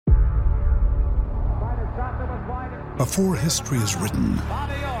Before history is written,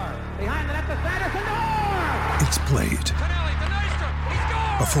 it's played.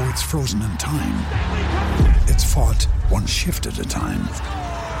 Before it's frozen in time, it's fought one shift at a time.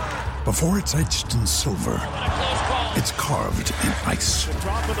 Before it's etched in silver, it's carved in ice.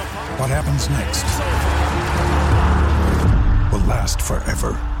 What happens next will last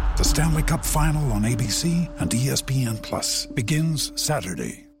forever. The Stanley Cup Final on ABC and ESPN Plus begins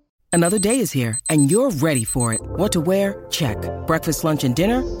Saturday. Another day is here, and you're ready for it. What to wear? Check. Breakfast, lunch, and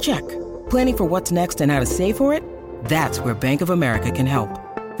dinner? Check. Planning for what's next and how to save for it? That's where Bank of America can help.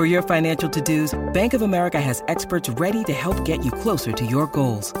 For your financial to-dos, Bank of America has experts ready to help get you closer to your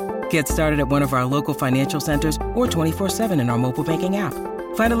goals. Get started at one of our local financial centers or 24/7 in our mobile banking app.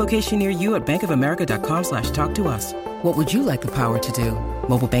 Find a location near you at bankofamerica.com/talktous. What would you like the power to do?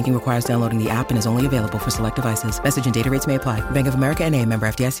 Mobile banking requires downloading the app and is only available for select devices. Message and data rates may apply. Bank of America NA, member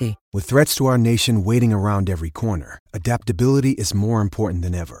FDIC. With threats to our nation waiting around every corner, adaptability is more important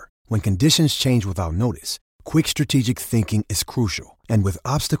than ever. When conditions change without notice, quick strategic thinking is crucial. And with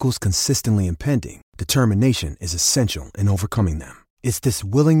obstacles consistently impending, determination is essential in overcoming them. It's this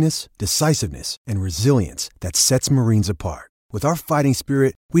willingness, decisiveness, and resilience that sets Marines apart. With our fighting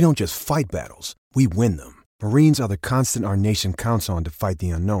spirit, we don't just fight battles, we win them. Marines are the constant our nation counts on to fight the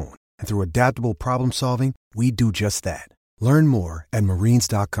unknown. And through adaptable problem solving, we do just that. Learn more at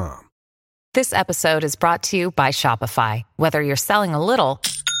marines.com. This episode is brought to you by Shopify. Whether you're selling a little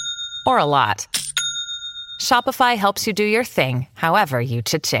or a lot, Shopify helps you do your thing, however you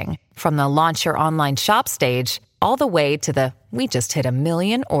cha-ching. From the launch your online shop stage, all the way to the we just hit 1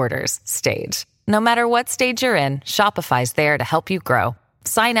 million orders stage. No matter what stage you're in, Shopify's there to help you grow.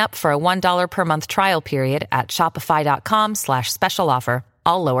 Sign up for a $1 per month trial period at shopify.com/special offer,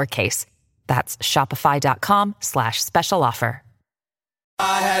 all lowercase. That's shopify.com/special offer.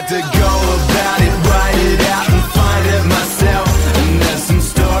 I had to go about it, write it out and find it myself. And there's some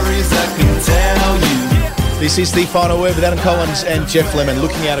stories I can tell you. This is the final word with Adam Collins and Jeff Lemon,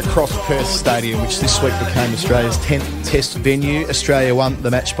 looking out across Perth Stadium, which this week became Australia's 10th Test venue. Australia won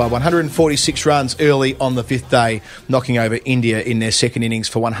the match by 146 runs early on the fifth day, knocking over India in their second innings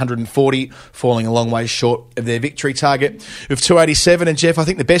for 140, falling a long way short of their victory target of 287. And Jeff, I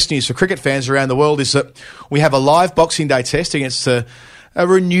think the best news for cricket fans around the world is that we have a live Boxing Day test against a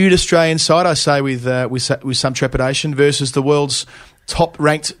renewed Australian side, I say with some trepidation, versus the world's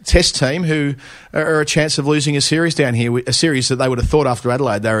top-ranked Test team, who are a chance of losing a series down here, a series that they would have thought after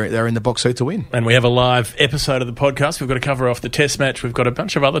Adelaide they're in the box seat to win. And we have a live episode of the podcast. We've got to cover off the Test match. We've got a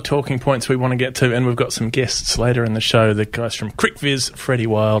bunch of other talking points we want to get to, and we've got some guests later in the show, the guys from CricViz, Freddie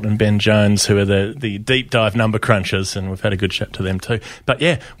Wild and Ben Jones, who are the deep dive number crunchers, and we've had a good chat to them too. But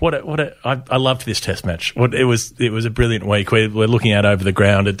yeah, I loved this Test match. It was a brilliant week. We're looking out over the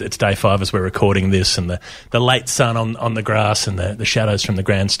ground. It's day 5 as we're recording this, and the late sun on the grass and the shadows from the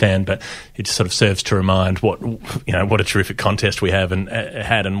grandstand, but it just sort of serves to remind what a terrific contest we have and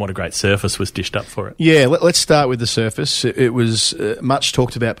had, and what a great surface was dished up for it. Yeah, let's start with the surface. It was much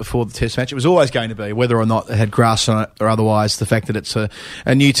talked about before the Test match. It was always going to be, whether or not it had grass on it or otherwise, the fact that it's a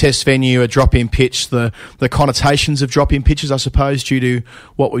new Test venue, a drop-in pitch, the connotations of drop-in pitches, I suppose, due to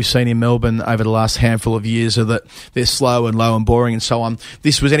what we've seen in Melbourne over the last handful of years, are that they're slow and low and boring and so on.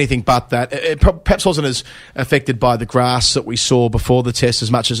 This was anything but that. It perhaps wasn't as affected by the grass that we saw before the Test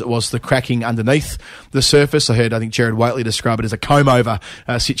as much as it was the cracking underneath the surface. I think Gerard Whateley describe it as a comb-over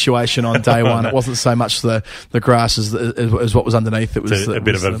situation on day one. It wasn't so much the grass as what was underneath. It was a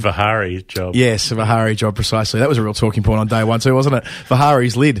bit of a Vihari job. Yes, a Vihari job, precisely. That was a real talking point on day one too, wasn't it?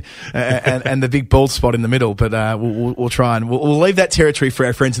 Vihari's lid and the big bald spot in the middle. But we'll try and we'll leave that territory for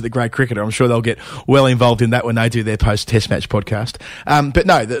our friends at the Great Cricketer. I'm sure they'll get well involved in that when they do their post-Test match podcast. But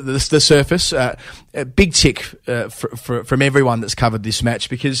no, the surface, a big tick from everyone that's covered this match,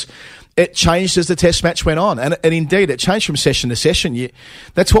 because it changed as the Test match went on. And indeed, it changed from session to session.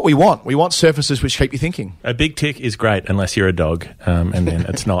 That's what we want. We want surfaces which keep you thinking. A big tick is great unless you're a dog, and then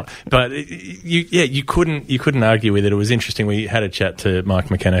it's not. But you couldn't argue with it. It was interesting. We had a chat to Mike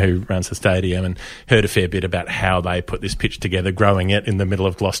McKenna, who runs the stadium, and heard a fair bit about how they put this pitch together, growing it in the middle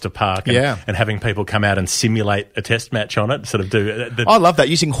of Gloucester Park, and having people come out and simulate a Test match on it. Sort of do. I love that,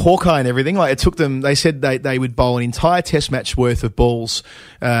 using Hawkeye and everything. Like, it took them. They said they would bowl an entire Test match worth of balls,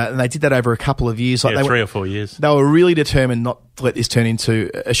 and they did that over a couple of years. 3 or 4 years. They were really determined not let this turn into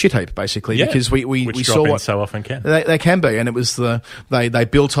a shit heap, basically, because we saw what so often can. They can be, and it was they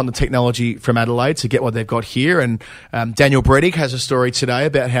built on the technology from Adelaide to get what they've got here. And Daniel Bredig has a story today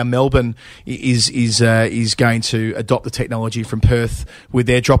about how Melbourne is going to adopt the technology from Perth with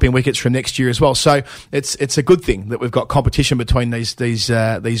their drop-in wickets from next year as well. So it's a good thing that we've got competition between these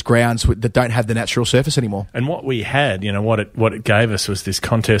grounds that don't have the natural surface anymore. And what we had, what it gave us was this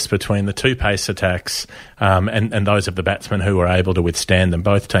contest between the two pace attacks and those of the batsmen who were able to withstand them.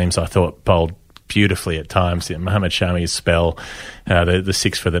 Both teams, I thought, bowled beautifully at times. Mohammad Shami's spell, the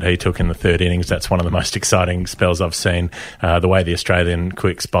sixer that he took in the third innings, that's one of the most exciting spells I've seen. The way the Australian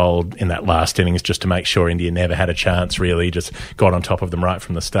quicks bowled in that last innings just to make sure India never had a chance, really, just got on top of them right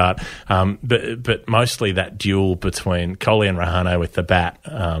from the start. But mostly that duel between Kohli and Rahane with the bat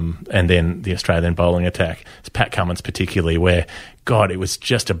and then the Australian bowling attack. It's Pat Cummins particularly, where God, it was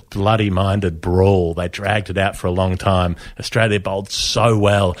just a bloody-minded brawl. They dragged it out for a long time. Australia bowled so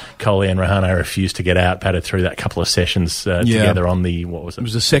well. Kohli and Rahane refused to get out, batted through that couple of sessions together on the, what was it? It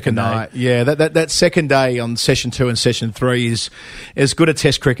was the second night. Yeah, that second day on session 2 and session 3 is as good a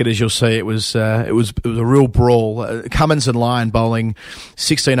test cricket as you'll see. It was a real brawl. Cummins and Lyon bowling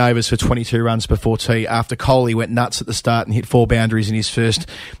 16 overs for 22 runs before tea after Kohli went nuts at the start and hit 4 boundaries in his first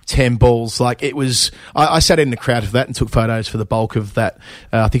 10 balls. Like, it was, I sat in the crowd for that and took photos for the bulk of that.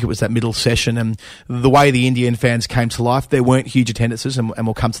 I think it was that middle session, and the way the Indian fans came to life, there weren't huge attendances, and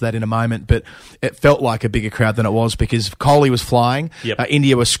we'll come to that in a moment, but it felt like a bigger crowd than it was because Kohli was flying. Yep.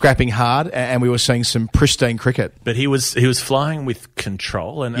 India was scrapping hard, and we were seeing some pristine cricket. But he was flying with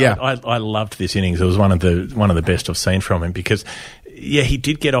control, and I loved this innings. It was one of the best I've seen from him because, yeah, he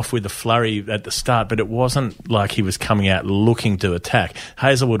did get off with a flurry at the start, but it wasn't like he was coming out looking to attack.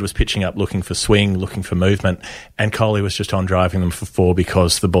 Hazelwood was pitching up looking for swing, looking for movement, and Kohli was just on driving them for 4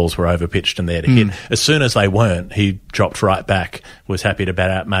 because the balls were overpitched and there to hit. As soon as they weren't, he dropped right back, was happy to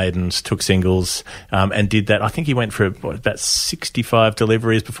bat out maidens, took singles, and did that. I think he went for about 65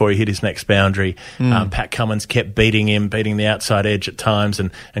 deliveries before he hit his next boundary. Pat Cummins kept beating the outside edge at times,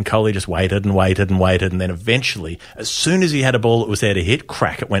 and Kohli just waited and waited and waited, and then eventually, as soon as he had a ball that was there to hit,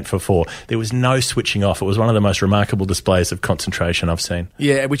 crack, it went for 4. There was no switching off. It was one of the most remarkable displays of concentration I've seen.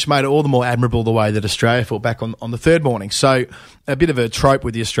 Yeah, which made it all the more admirable the way that Australia fought back on the third morning. So a bit of a trope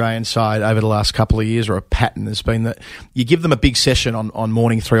with the Australian side over the last couple of years, or a pattern, has been that you give them a big session on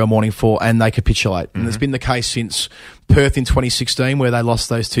morning 3 or morning 4 and they capitulate. And it's been the case since Perth in 2016, where they lost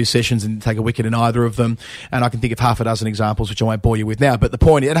those 2 sessions and didn't take a wicket in either of them. And I can think of half a dozen examples, which I won't bore you with now. But the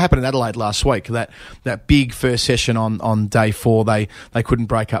point, it happened in Adelaide last week, that big first session on day 4, they couldn't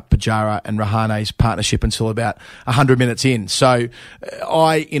break up Pujara and Rahane's partnership until about 100 minutes in. So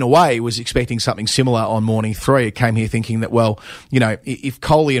I, in a way, was expecting something similar on morning 3. I came here thinking that, well, if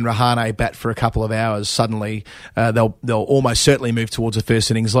Kohli and Rahane bat for a couple of hours, suddenly they'll almost certainly move towards a first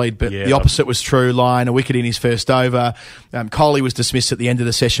innings lead. But the opposite was true. Lyon, a wicket in his first over. Kohli was dismissed at the end of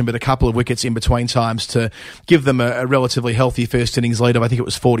the session, but a couple of wickets in between times to give them a relatively healthy first innings lead of, I think it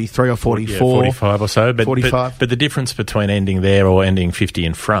was 43 or 44. 45 or so. But, 45. But the difference between ending there or ending 50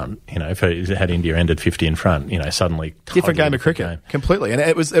 in front, if it had India ended 50 in front, suddenly... Different game of cricket, completely. And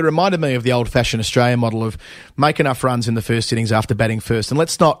it reminded me of the old-fashioned Australian model of make enough runs in the first innings after batting first. And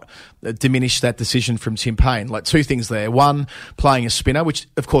let's not diminish that decision from Tim Payne. Like, 2 things there. One, playing a spinner, which,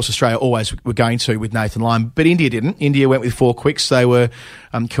 of course, Australia always were going to with Nathan Lyon, but India didn't. India went with 4 quicks. They were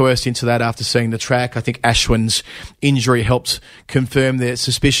coerced into that after seeing the track. I think Ashwin's injury helped confirm their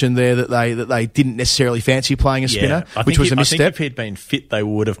suspicion there that they didn't necessarily fancy playing a spinner, which was a misstep. I think if he'd been fit, they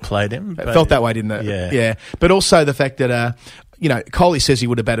would have played him. It felt that way, didn't it? Yeah. But also the fact that... Kohli says he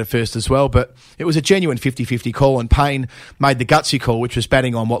would have batted first as well, but it was a genuine 50-50 call, and Payne made the gutsy call, which was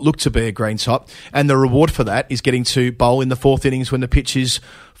batting on what looked to be a green top, and the reward for that is getting to bowl in the 4th innings when the pitch is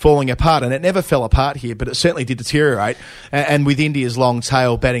falling apart. And it never fell apart here, but it certainly did deteriorate. And with India's long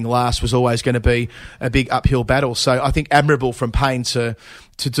tail, batting last was always going to be a big uphill battle. So I think admirable from Payne to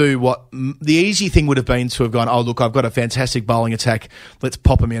do what the easy thing would have been to have gone, oh, look, I've got a fantastic bowling attack, let's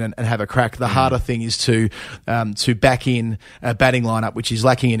pop them in and have a crack. The harder thing is to back in a batting lineup which is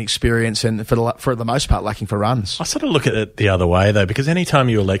lacking in experience and for the most part lacking for runs. I sort of look at it the other way, though, because any time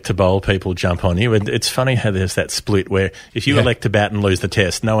you elect to bowl, people jump on you. And it's funny how there's that split where if you elect to bat and lose the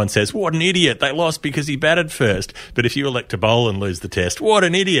test, no one says, what an idiot, they lost because he batted first. But if you elect to bowl and lose the test, what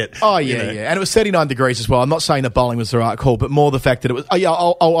an idiot. Oh, yeah, yeah. And it was 39 degrees as well. I'm not saying that bowling was the right call, but more the fact that it was...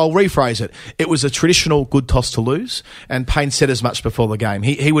 I'll rephrase it. It was a traditional good toss to lose, and Payne said as much before the game.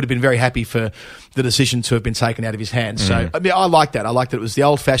 He would have been very happy for the decision to have been taken out of his hands. So, I like that. I like that it was the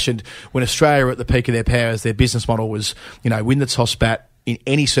old-fashioned, when Australia were at the peak of their powers, their business model was, win the toss, bat, in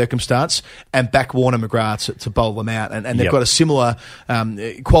any circumstance and back Warner McGrath to bowl them out. And they've got a similar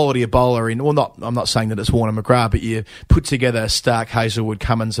quality of bowler in, I'm not saying that it's Warner McGrath, but you put together Stark, Hazelwood,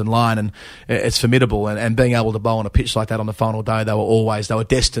 Cummins and Lyon, and it's formidable. And being able to bowl on a pitch like that on the final day, they were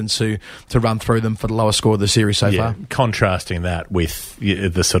destined to run through them for the lowest score of the series so far. Contrasting that with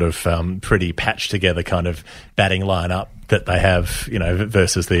the sort of pretty patched together kind of batting lineup that they have,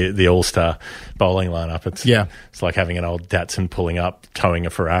 versus the all-star bowling lineup. It's like having an old Datsun pulling up, towing a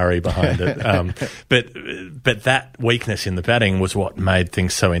Ferrari behind it. But that weakness in the batting was what made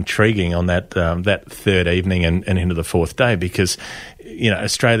things so intriguing on that third evening and into the fourth day, because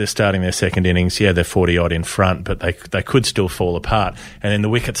Australia starting their second innings, they're 40-odd in front, but they could still fall apart. And then the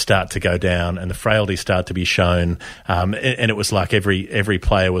wickets start to go down and the frailties start to be shown. And it was like every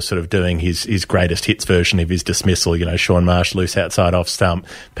player was sort of doing his greatest hits version of his dismissal. Sean Marsh loose outside off stump,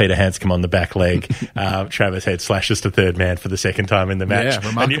 Peter Hanscom on the back leg, Travis Head slashes to third man for the second time in the match. Yeah,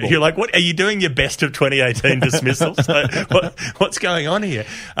 remarkable. And you're like, what, are you doing your best of 2018 dismissals? What's going on here?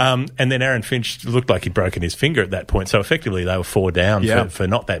 And then Aaron Finch looked like he'd broken his finger at that point. So effectively they were 4 down. For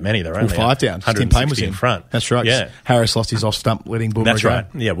not that many. They're only 5 down. Tim Payne was in front. That's right. Yeah. Harris lost his off stump, letting Boomer That's go. right.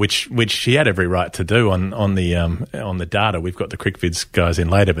 Yeah, which he had every right to do on the data. We've got the CricVids guys in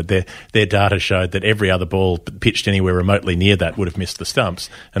later, but their data showed that every other ball pitched anywhere remotely near that would have missed the stumps,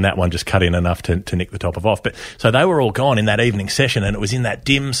 and that one just cut in enough to nick the top of off. But so they were all gone in that evening session, and it was in that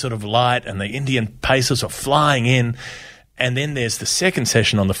dim sort of light, and the Indian pacers were flying in. And then there's the second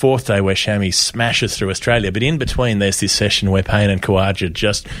session on the fourth day where Shami smashes through Australia. But in between, there's this session where Payne and Khawaja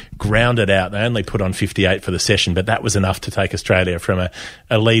just grounded out. They only put on 58 for the session, but that was enough to take Australia from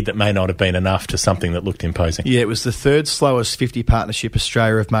a lead that may not have been enough to something that looked imposing. Yeah, it was the third slowest 50 partnership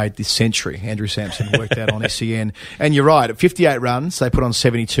Australia have made this century. Andrew Sampson worked out on SEN. And you're right, at 58 runs, they put on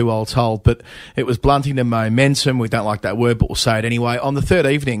 72 all told, but it was blunting the momentum. We don't like that word, but we'll say it anyway. On the third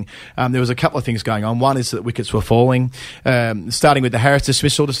evening, there was a couple of things going on. One is that wickets were falling. Starting with the Harris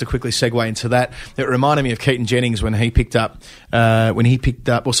dismissal, just to quickly segue into that, it reminded me of Keaton Jennings when Keaton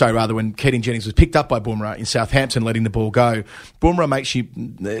Jennings was picked up by Bumrah in Southampton, letting the ball go. Bumrah makes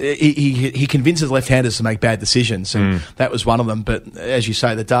he convinces left-handers to make bad decisions, and that was one of them. But as you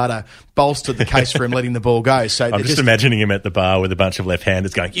say, the data bolstered the case for him letting the ball go. So I'm just imagining him at the bar with a bunch of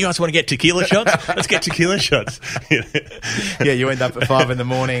left-handers going, "You guys want to get tequila shots? Let's get tequila shots." Yeah, you end up at 5 a.m,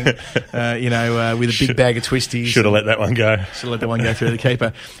 with a big bag of twisties. Should have let that one go. Should let the one go through the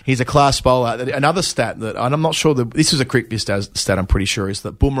keeper. He's a class bowler. Another stat that, and I'm not sure this is a CricViz stat, I'm pretty sure, is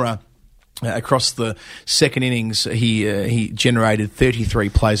that Bumrah, across the second innings, he generated 33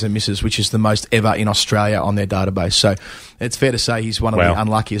 plays and misses, which is the most ever in Australia on their database. So it's fair to say he's one of the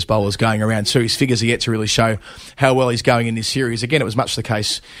unluckiest bowlers going around too. His figures are yet to really show how well he's going in this series. Again, it was much the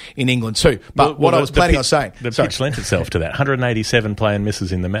case in England too. But what I was planning on saying... The pitch lent itself to that. 187 play and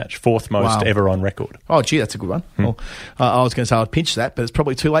misses in the match. Fourth most ever on record. Oh, gee, that's a good one. Well, I was going to say I'd pinch that, but it's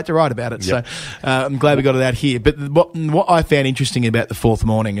probably too late to write about it. Yep. So I'm glad we got it out here. But what I found interesting about the fourth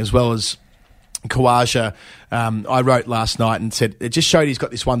morning, as well as Khawaja, I wrote last night and said it just showed he's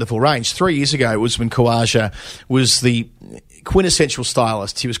got this wonderful range. 3 years ago, it was when Khawaja was the quintessential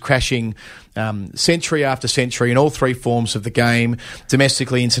stylist. He was crashing century after century in all three forms of the game,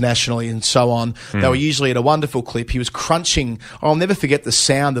 domestically, internationally, and so on. They were usually at a wonderful clip. He was crunching. I'll never forget the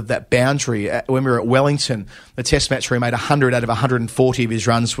sound of that boundary when we were at Wellington, the test match where he made 100 out of 140 of his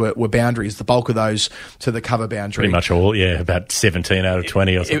runs were boundaries, the bulk of those to the cover boundary. Pretty much all, about 17 out of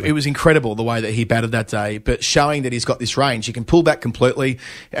 20 or something. It was incredible the way that he batted that day, but showing that he's got this range. He can pull back completely,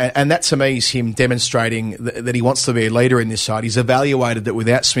 and that to me is him demonstrating that he wants to be a leader in this side. He's evaluated that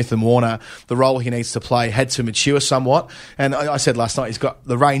without Smith and Warner, the role he needs to play had to mature somewhat. And I said last night, he's got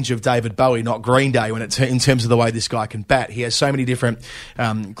the range of David Bowie, not Green Day, in terms of the way this guy can bat. He has so many different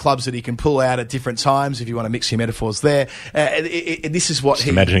clubs that he can pull out at different times, if you want to mix your metaphors there. This is what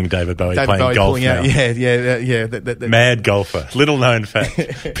imagining David Bowie playing golf now. Mad golfer. Little known fact.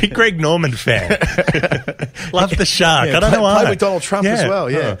 Big Greg Norman fan. Love the shark. I don't know why. Played with Donald Trump as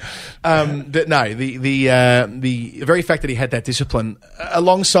well, But no, the very fact that he had that discipline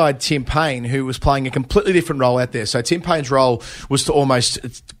alongside Tim Payne, who was playing a completely different role out there. So Tim Payne's role was to almost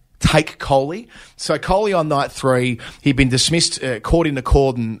take Kohli. So Kohli on night 3, he'd been dismissed, caught in the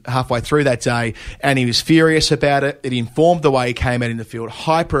cordon halfway through that day, and he was furious about it. It informed the way he came out in the field,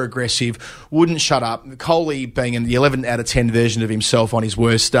 hyper aggressive, wouldn't shut up. Kohli being in the 11 out of 10 version of himself on his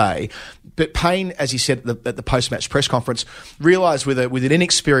worst day. But Payne, as he said at the post-match press conference, realised with an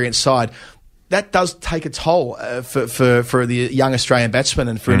inexperienced side, that does take a toll for the young Australian batsmen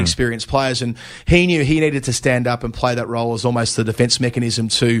and for inexperienced players. And he knew he needed to stand up and play that role as almost the defence mechanism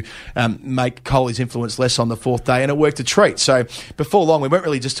to make Kohli's influence less on the fourth day, and it worked a treat. So before long, we weren't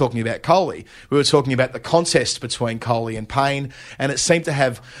really just talking about Kohli. We were talking about the contest between Kohli and Payne, and it seemed to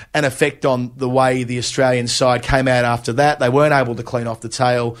have an effect on the way the Australian side came out after that. They weren't able to clean off the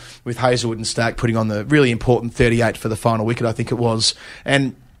tail, with Hazelwood and Stark putting on the really important 38 for the final wicket, I think it was.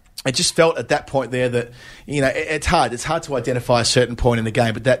 And it just felt at that point there that, it's hard to identify a certain point in the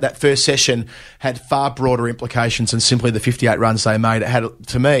game, but that first session had far broader implications than simply the 58 runs they made. It had,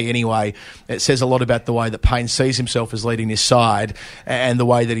 to me anyway, it says a lot about the way that Payne sees himself as leading this side and the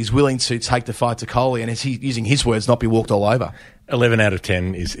way that he's willing to take the fight to Kohli and, as he, using his words, not be walked all over. 11 out of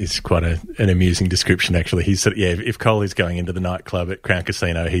 10 is quite an amusing description, actually. He said, if Kohli's going into the nightclub at Crown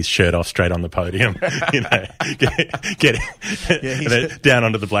Casino, he's shirt off straight on the podium, down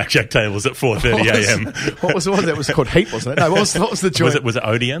onto the blackjack tables at 4:30 a.m. What was the one that was called Heat, wasn't it? No, what was the joint? Was it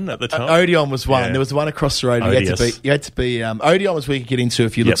Odeon at the time? Odeon was one. Yeah. There was the one across the road. You had to be Odeon was where you could get into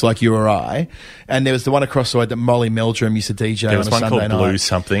if you looked like you or I, and there was the one across the road that Molly Meldrum used to DJ on a Sunday night. There was one called Blue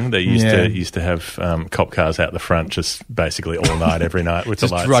something that used to have cop cars out the front, just basically all night, every night with just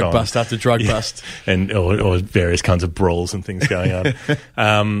the lights drug on. Bust after drug bust, and or various kinds of brawls and things going on.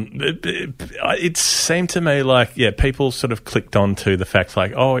 It seemed to me like people sort of clicked onto the fact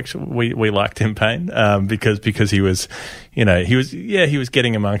like, actually, we liked him, Payne, because he was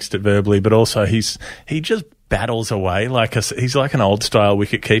getting amongst it verbally, but also he just battles away he's like an old style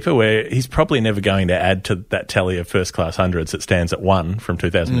wicket keeper where he's probably never going to add to that tally of first class hundreds that stands at 1 from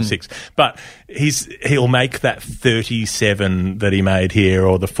 2006, but he'll make that 37 that he made here,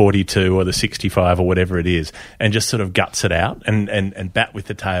 or the 42 or the 65 or whatever it is, and just sort of guts it out and bat with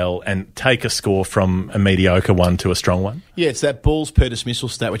the tail and take a score from a mediocre one to a strong one. Yeah, it's that balls per dismissal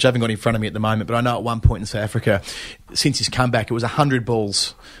stat, which I haven't got in front of me at the moment, but I know at one point in South Africa, since his comeback, it was 100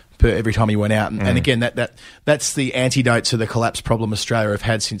 balls per every time he went out. And again, that's the antidote to the collapse problem Australia have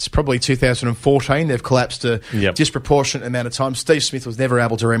had since probably 2014. They've collapsed a disproportionate amount of time. Steve Smith was never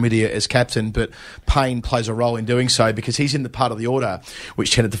able to remedy it as captain, but Payne plays a role in doing so because he's in the part of the order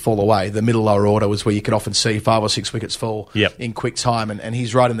which tended to fall away. The middle lower order was where you could often see 5 or 6 wickets fall in quick time, and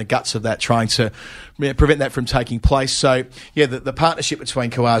he's right in the guts of that, trying to prevent that from taking place. So, the partnership between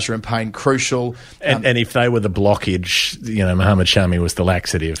Khawaja and Payne, crucial. And if they were the blockage, Mohammad Shami was the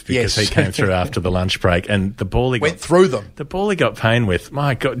laxative, because he came through after the lunch break, and the ball he went through them. The ball he got Payne with,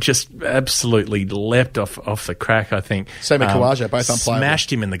 my God, just absolutely leapt off the crack, I think. Same with Khawaja, both unplayable.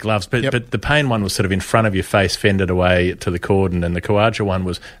 Smashed him in the gloves, but the Payne one was sort of in front of your face, fended away to the cordon, and the Khawaja one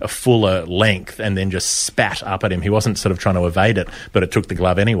was a fuller length and then just spat up at him. He wasn't sort of trying to evade it, but it took the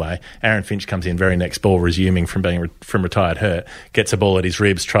glove anyway. Aaron Finch comes in very next ball, resuming from being from retired hurt, gets a ball at his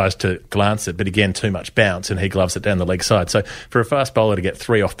ribs, tries to glance it, but again, too much bounce, and he gloves it down the leg side. So for a fast bowler to get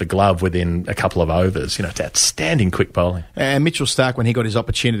 3 off the glove within a couple of overs, it's outstanding quick bowling. And Mitchell Starc, when he got his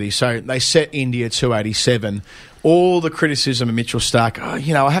opportunity, so they set India 287. All the criticism of Mitchell Starc,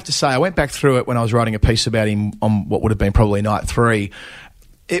 I have to say, I went back through it when I was writing a piece about him on what would have been probably night 3.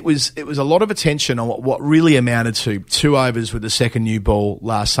 It was a lot of attention on what really amounted to 2 overs with the second new ball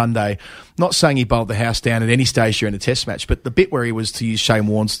last Sunday. Not saying he bowled the house down at any stage during the Test match, but the bit where he was, to use Shane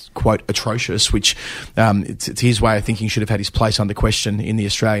Warne's quote, atrocious, which to his way of thinking should have had his place under question in the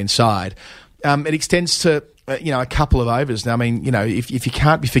Australian side. It extends to a couple of overs. Now, I mean, if you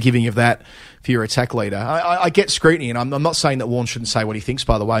can't be forgiving of that for your attack leader, I get scrutiny, and I'm not saying that Warne shouldn't say what he thinks,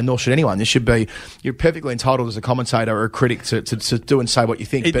 by the way, nor should anyone. You're perfectly entitled as a commentator or a critic to do and say what you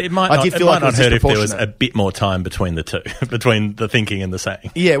think. It might not hurt if there was a bit more time between the two, between the thinking and the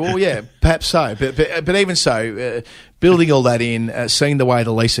saying. Yeah, perhaps so. But even so, building all that in, seeing the way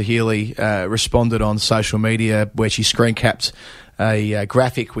that Lisa Healy responded on social media, where she screen capped a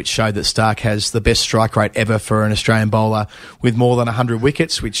graphic which showed that Starc has the best strike rate ever for an Australian bowler with more than 100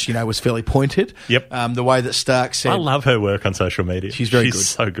 wickets, which, was fairly pointed. Yep. The way that Starc said... I love her work on social media. She's very good. She's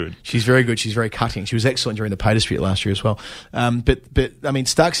so good. She's very good. She's very cutting. She was excellent during the pay dispute last year as well. But I mean,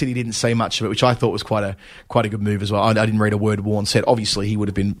 Starc said he didn't see much of it, which I thought was quite a good move as well. I didn't read a word Warne said. Obviously, he would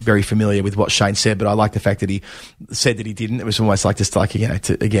have been very familiar with what Shane said, but I like the fact that he said that he didn't. It was almost like it's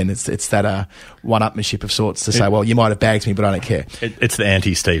that one-upmanship of sorts to say, well, you might have bagged me, but I don't care. It's the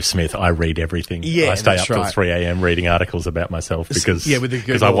anti-Steve Smith. I read everything. Yeah, I stay up till 3 a.m. reading articles about myself because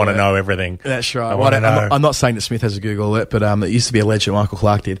I want to know everything. That's right. I'm not saying that Smith has a Google alert, but it used to be alleged that Michael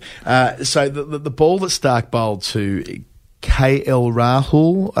Clark did. So the ball that Starc bowled to KL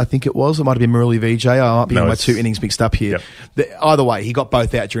Rahul, I think it was. It might have been Murali Vijay. I might be getting my two innings mixed up here. Yep. Either way, he got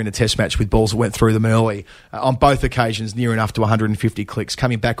both out during the test match with balls that went through them early. On both occasions, near enough to 150 clicks,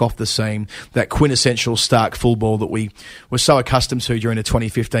 coming back off the seam, that quintessential Stark full ball that we were so accustomed to during the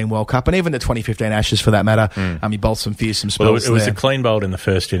 2015 World Cup, and even the 2015 Ashes for that matter. He bowled some fearsome spells. Well, it was a clean bowled in the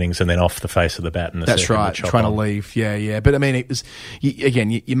first innings and then off the face of the bat in the That's second. right, trying to leave. Yeah. But I mean, it was,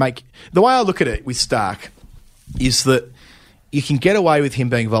 you make... The way I look at it with Stark is that you can get away with him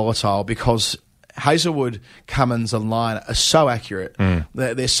being volatile because Hazelwood, Cummins and Lyon are so accurate.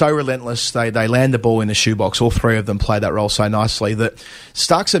 They're so relentless. They land the ball in the shoebox. All three of them play that role so nicely that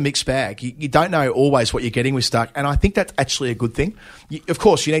Stark's a mixed bag. You don't know always what you're getting with Stark, and I think that's actually a good thing. Of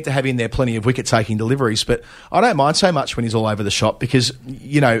course, you need to have in there plenty of wicket-taking deliveries, but I don't mind so much when he's all over the shop because,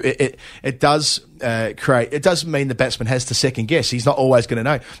 it does create... It does mean the batsman has to second guess. He's not always going to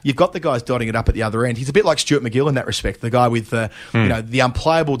know. You've got the guys dotting it up at the other end. He's a bit like Stuart McGill in that respect, the guy with the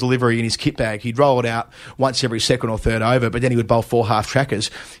unplayable delivery in his kit bag. He'd roll it out once every second or third over, but then he would bowl 4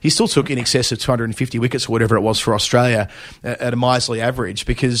 half-trackers. He still took in excess of 250 wickets or whatever it was for Australia at a miserly average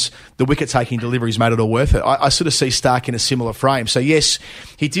because the wicket-taking deliveries made it all worth it. I sort of see Stark in a similar frame. So, yes,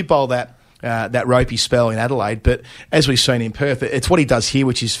 he did bowl that ropey spell in Adelaide, but as we've seen in Perth, it's what he does here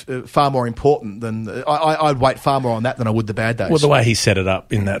which is far more important than... I'd wait far more on that than I would the bad days. Well, the way he set it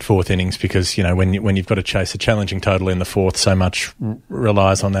up in that fourth innings, because, when you've got to chase a challenging total in the fourth, so much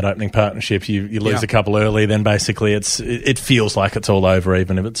relies on that opening partnership. You lose a couple early, then basically it feels like it's all over,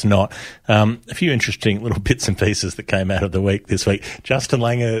 even if it's not. A few interesting little bits and pieces that came out of the week this week. Justin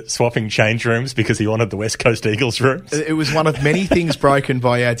Langer swapping change rooms because he wanted the West Coast Eagles rooms. It was one of many things broken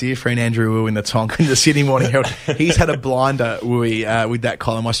by our dear friend Andrew Wu in the Tonk in the Sydney Morning Herald. He's had a blinder, Wooey, with that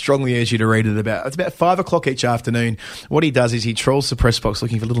column. I strongly urge you to read it. It's about 5 o'clock each afternoon. What he does is he trawls the press box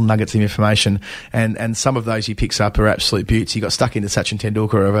looking for little nuggets of information, and some of those he picks up are absolute beauts. He got stuck into Sachin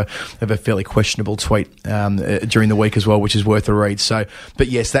Tendulkar of a fairly questionable tweet during the week as well, which is worth a read. So, but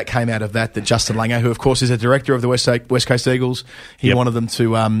yes, that came out of that Justin Langer, who of course is a director of the West Coast Eagles, he wanted them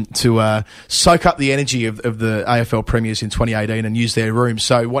to soak up the energy of the AFL premiers in 2018 and use their rooms.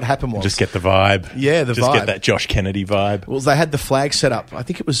 So what happened was... Just get the vibe. Yeah, the Just vibe. Get that Josh Kennedy vibe. Well, they had the flag set up. I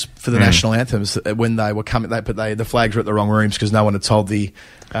think it was for the national anthems when they were coming. The flags were at the wrong rooms because no one had told the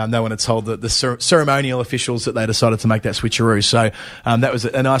ceremonial officials that they decided to make that switcheroo. So that was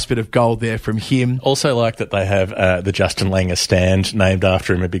a nice bit of gold there from him. Also, like that they have the Justin Langer stand named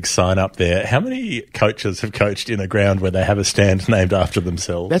after him. A big sign up there. How many coaches have coached in a ground where they have a stand named after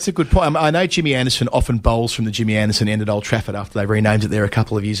themselves? That's a good point. I know Jimmy Anderson often bowls from the Jimmy Anderson end at Old Trafford after they renamed it there a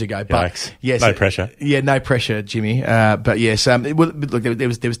couple of years ago. But Yikes. yes, no pressure. Yeah, no pressure, Jimmy. But yes, look, there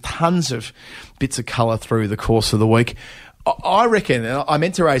was tons of bits of colour through the course of the week. I reckon, and I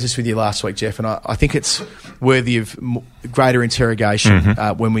meant to raise this with you last week, Jeff, and I think it's worthy of greater interrogation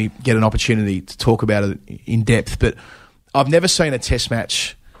when we get an opportunity to talk about it in depth. But I've never seen a test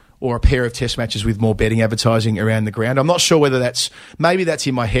match or a pair of test matches with more betting advertising around the ground. I'm not sure whether maybe that's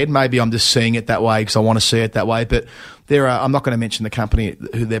in my head. Maybe I'm just seeing it that way because I want to see it that way. But I'm not going to mention the company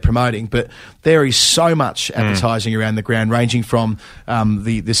who they're promoting, but there is so much advertising around the ground, ranging from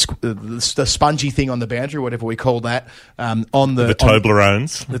the spongy thing on the boundary, whatever we call that, on the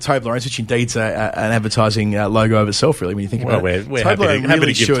Toblerones. The Toblerones, which indeed's an advertising logo of itself, really, when you think about it. We're happy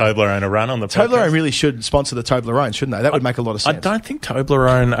to give Toblerone a run on the podcast. Toblerone really should sponsor the Toblerones, shouldn't they? That would make a lot of sense. I don't think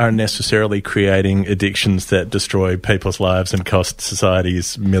Toblerone are necessarily creating addictions that destroy people's lives and cost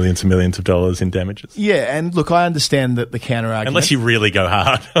societies millions and millions of dollars in damages. Yeah, and look, I understand that the counter argument, unless you really go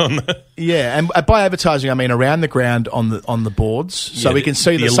hard on the... Yeah, and by advertising I mean around the ground on the boards, so we can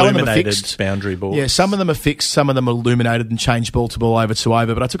see that some of them are fixed. Boundary boards. Yeah, some of them are fixed, some of them are illuminated and changed ball to ball, over to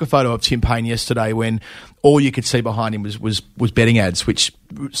over. But I took a photo of Tim Payne yesterday when all you could see behind him was betting ads, which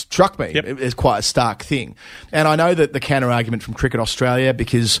struck me as quite a stark thing. And I know that the counter argument from Cricket Australia,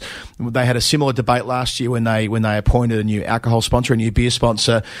 because they had a similar debate last year when they appointed a new alcohol sponsor, a new beer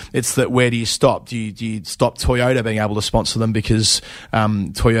sponsor. It's that where do you stop? Do you stop Toyota being able to sponsor them because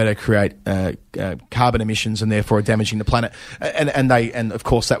Toyota create carbon emissions and therefore are damaging the planet? And of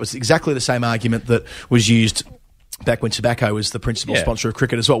course that was exactly the same argument that was used back when tobacco was the principal sponsor of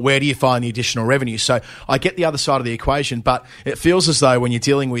cricket as well. Where do you find the additional revenue? So I get the other side of the equation, but it feels as though when you're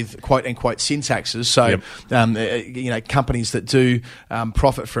dealing with quote-unquote sin taxes, so companies that do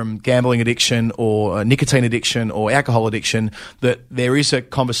profit from gambling addiction or nicotine addiction or alcohol addiction, that there is a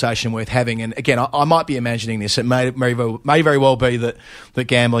conversation worth having. And again, I might be imagining this. It may very well be that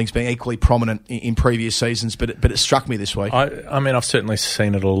gambling's been equally prominent in previous seasons, but it struck me this week. I mean, I've certainly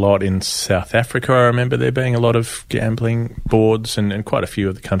seen it a lot in South Africa. I remember there being a lot of gambling boards and quite a few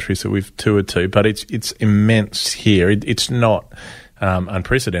of the countries that we've toured to, but it's immense here. It's not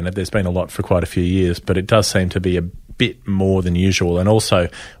unprecedented. There's been a lot for quite a few years, but it does seem to be a bit more than usual. And also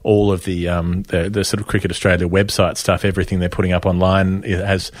all of the sort of Cricket Australia website stuff, everything they're putting up online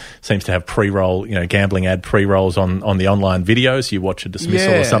seems to have pre-roll, gambling ad pre-rolls on the online videos. You watch a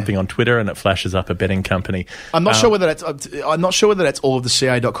dismissal or something on Twitter and it flashes up a betting company. I'm not sure whether that's all of the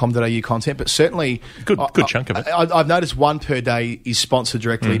ca.com.au content, but certainly good chunk of it. I've noticed one per day is sponsored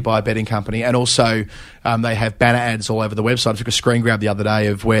directly by a betting company, and also they have banner ads all over the website. I took a screen grab the other day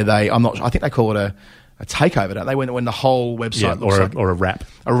of where I think they call it a takeover, don't they? When the whole website looks or a wrap.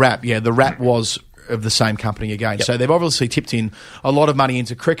 A wrap, yeah. The wrap was of the same company again. Yep. So they've obviously tipped in a lot of money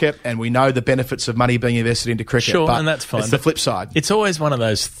into cricket, and we know the benefits of money being invested into cricket. Sure, but and that's fine. It's the flip side. It's always one of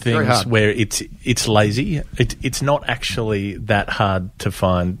those things where it's lazy. It's not actually that hard to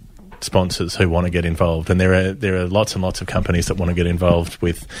find sponsors who want to get involved, and there are lots and lots of companies that want to get involved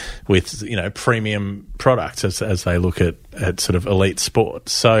with premium products as they look at sort of elite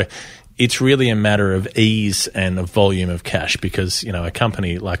sports. So it's really a matter of ease and a volume of cash, because a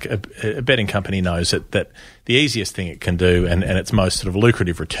company like a betting company knows that the easiest thing it can do and its most sort of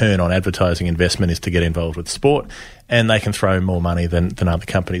lucrative return on advertising investment is to get involved with sport, and they can throw more money than other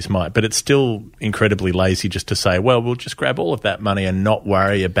companies might. But it's still incredibly lazy just to say, well, we'll just grab all of that money and not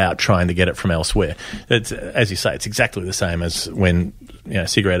worry about trying to get it from elsewhere. It's, as you say, it's exactly the same as when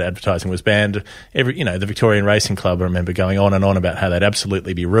cigarette advertising was banned. The Victorian Racing Club, I remember going on and on about how they'd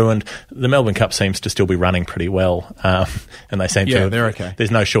absolutely be ruined. The Melbourne Cup seems to still be running pretty well, and they seem to. They're okay.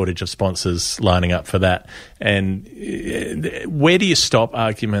 There's no shortage of sponsors lining up for that. And where do you stop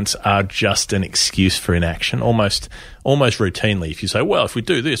arguments are just an excuse for inaction, almost routinely. If you say, well, if we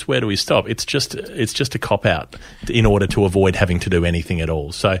do this, where do we stop? It's just a cop-out in order to avoid having to do anything at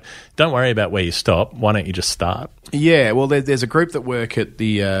all. So don't worry about where you stop. Why don't you just start? Yeah, well, there's a group that work at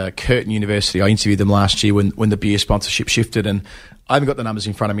the Curtin University. I interviewed them last year when the beer sponsorship shifted, and I haven't got the numbers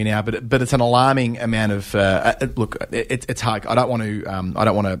in front of me now, but it's an alarming amount of look. It's hard. I don't want to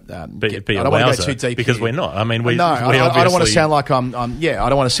go too deep because here. We're not. I mean, I don't want to sound like I'm. I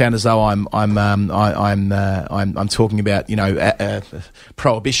don't want to sound as though I'm talking about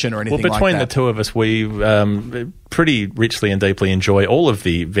prohibition or anything. Well, between like that. the two of us, we pretty richly and deeply enjoy all of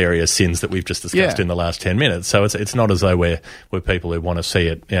the various sins that we've just discussed in the last 10 minutes. So it's not as though we're people who want to see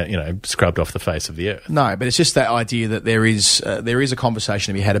it scrubbed off the face of the earth. No, but it's just that idea that there is a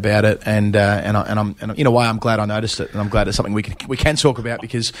conversation to be had about it, and I'm in a way I'm glad I noticed it, and I'm glad it's something we can talk about,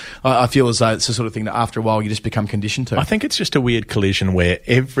 because I feel as though it's the sort of thing that after a while you just become conditioned to. I think it's just a weird collision where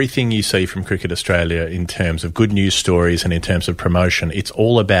everything you see from Cricket Australia in terms of good news stories and in terms of promotion, it's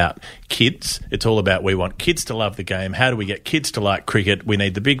all about kids. It's all about, we want kids to love the game. How do we get kids to like cricket? We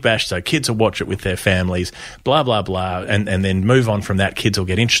need the Big Bash so kids will watch it with their families, blah, blah, blah. And then move on from that. Kids will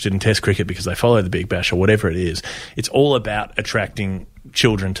get interested in Test cricket because they follow the Big Bash or whatever it is. It's all about attracting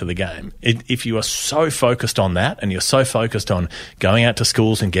children to the game. If you are so focused on that, and you're so focused on going out to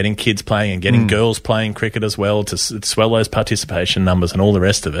schools and getting kids playing and getting girls playing cricket as well to swell those participation numbers and all the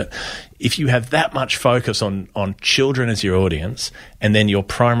rest of it, if you have that much focus on children as your audience, and then your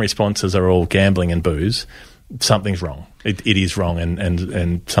primary sponsors are all gambling and booze, something's wrong. It is wrong,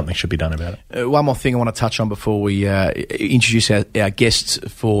 and something should be done about it. One more thing I want to touch on before we introduce our guests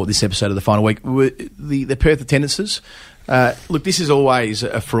for this episode of The Final Week, the Perth attendances. Look, this is always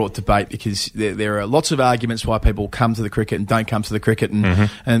a fraught debate, because there are lots of arguments why people come to the cricket and don't come to the cricket,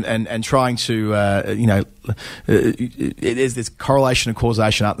 and trying to there's correlation and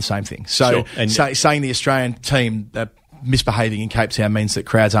causation aren't the same thing. So saying the Australian team misbehaving in Cape Town means that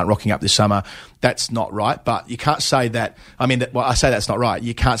crowds aren't rocking up this summer, that's not right. But you can't say that. I say that's not right.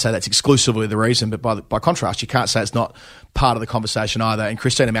 You can't say that's exclusively the reason. But by contrast, you can't say it's not part of the conversation either. And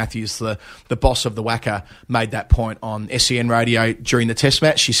Christina Matthews, the boss of the WACA, made that point on SEN radio during the Test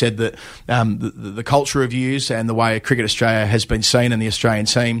match. She said that the culture reviews and the way Cricket Australia has been seen and the Australian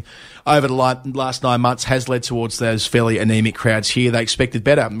team over the last 9 months has led towards those fairly anemic crowds here. They expected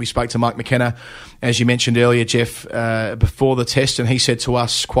better. And we spoke to Mike McKenna, as you mentioned earlier, Jeff, before the Test, and he said to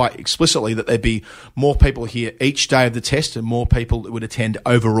us quite explicitly that there'd be more people here each day of the Test, and more people that would attend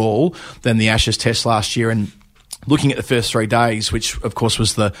overall than the Ashes Test last year. And looking at the first 3 days, which of course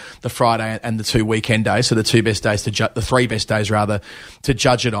was the Friday and the 2 weekend days, so the 3 best days to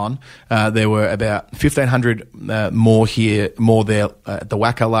judge it on, there were about 1,500 more there at the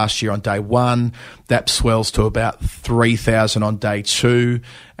WACA last year on day one. That swells to about 3,000 on day 2.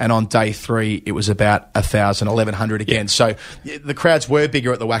 And on day 3, it was about 1,000, 1,100 again. Yeah. So the crowds were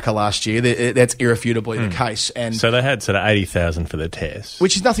bigger at the WACA last year. That's irrefutably the case. And so they had sort of 80,000 for the Test,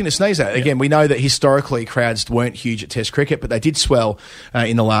 which is nothing to sneeze at. Again, we know that historically crowds weren't weren't huge at Test cricket, but they did swell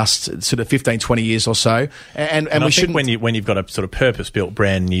in the last sort of 15, 20 years or so. And I we think shouldn't... when you've got a sort of purpose-built,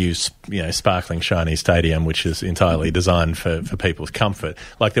 brand new, sparkling, shiny stadium, which is entirely designed for people's comfort.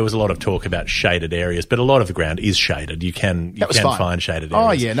 Like, there was a lot of talk about shaded areas, but a lot of the ground is shaded. You can find shaded areas.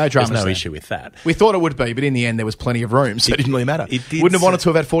 Oh, yeah, no dramas. There's no issue with that. We thought it would be, but in the end, there was plenty of room, so it didn't really matter. Wouldn't have wanted to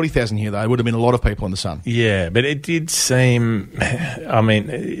have had 40,000 here, though. It would have been a lot of people in the sun. Yeah, but it did seem...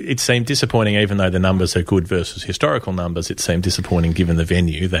 it seemed disappointing, even though the numbers are good versus historical numbers. It seemed disappointing, given the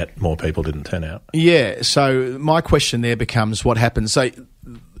venue, that more people didn't turn out. Yeah, so my question there becomes what happens. So...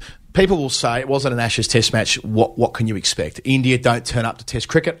 people will say it wasn't an Ashes Test match. What can you expect? India don't turn up to Test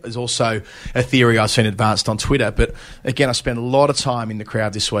cricket is also a theory I've seen advanced on Twitter. But again, I spent a lot of time in the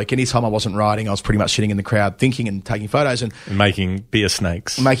crowd this week. Anytime I wasn't riding, I was pretty much sitting in the crowd thinking and taking photos and making beer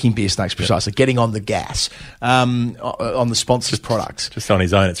snakes. Precisely. Getting on the gas on the sponsor's products. Just on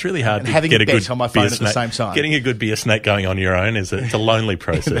his own. It's really hard to having get a a good on my phone beer at snake. the same time. Getting a good beer snake going on your own it's a lonely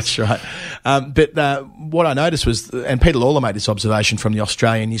process. That's right. But what I noticed was, and Peter Lawler made this observation from the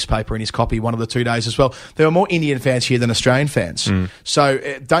Australian newspaper in his copy one of the 2 days as well, there were more Indian fans here than Australian fans. So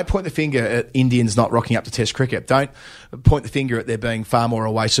don't point the finger at Indians not rocking up to Test cricket. Don't point the finger at there being far more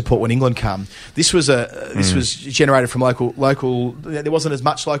away support when England come. This was generated from local. There wasn't as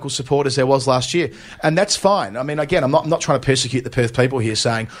much local support as there was last year, and that's fine. I mean, again, I'm not trying to persecute the Perth people here,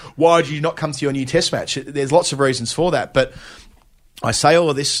 saying why did you not come to your new Test match? There's lots of reasons for that, but I say all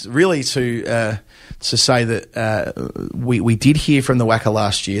of this really to say that we did hear from the WACA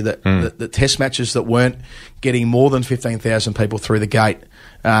last year that the Test matches that weren't getting more than 15,000 people through the gate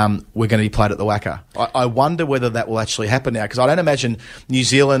were going to be played at the WACA. I wonder whether that will actually happen now, because I don't imagine New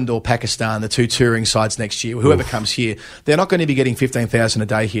Zealand or Pakistan, the two touring sides next year, whoever comes here, they're not going to be getting 15,000 a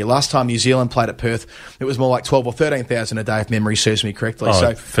day here. Last time New Zealand played at Perth, it was more like 12 or 13,000 a day, if memory serves me correctly.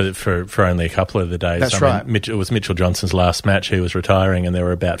 So for only a couple of the days. That's right. It was Mitchell Johnson's last match. He was retiring, and there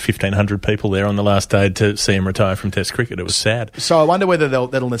were about 1,500 people there on the last day to see him retire from Test cricket. It was sad. So I wonder whether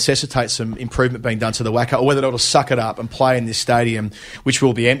that'll necessitate some improvement being done to the WACA, or whether it'll suck it up and play in this stadium, which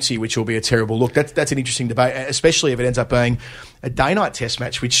will be empty, which will be a terrible look. That's an interesting debate, especially if it ends up being a day-night Test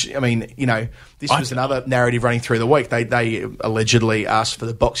match, which, I mean, this was another narrative running through the week. They allegedly asked for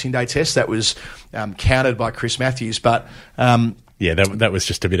the Boxing Day Test. That was countered by Chris Matthews, but... yeah, that was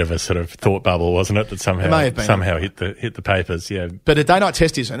just a bit of a sort of thought bubble, wasn't it? That somehow hit the papers. Yeah, but a day-night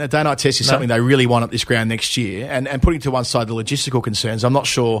test isn't. A day-night test is something they really want at this ground next year. And putting to one side the logistical concerns, I'm not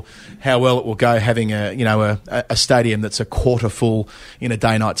sure how well it will go having a stadium that's a quarter full in a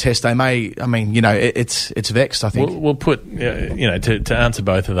day-night test. They may. I mean, it's vexed. I think we'll put to answer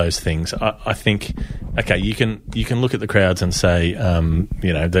both of those things. I think you can look at the crowds and say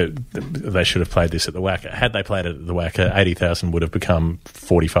they should have played this at the WACA. Had they played it at the WACA, 80,000 would have become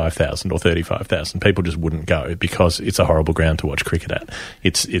 45,000 or 35,000. People just wouldn't go because it's a horrible ground to watch cricket at.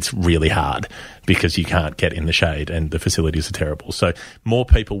 It's really hard because you can't get in the shade and the facilities are terrible. So more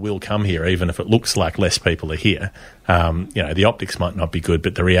people will come here, even if it looks like less people are here. The optics might not be good,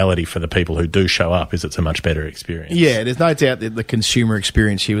 but the reality for the people who do show up is it's a much better experience. Yeah, there's no doubt that the consumer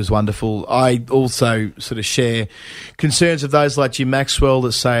experience here was wonderful. I also sort of share concerns of those like Jim Maxwell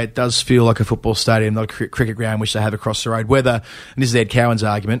that say it does feel like a football stadium, not a cricket ground, which they have across the road. Whether, and this is Ed Cowan's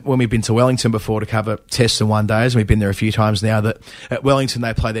argument, when we've been to Wellington before to cover tests and one days, and we've been there a few times now, that at Wellington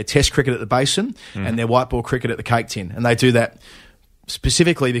they play their test cricket at the Basin and their white ball cricket at the Cake Tin, and they do that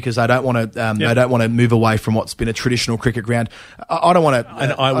specifically because they don't want to. They don't want to move away from what's been a traditional cricket ground. I don't want to.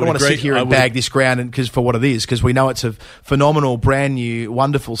 I don't want to sit here and bag this ground because for what it is, because we know it's a phenomenal, brand new,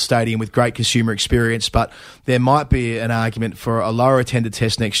 wonderful stadium with great consumer experience. But there might be an argument for a lower attended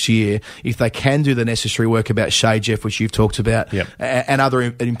test next year if they can do the necessary work about shade, Jeff, which you've talked about, and other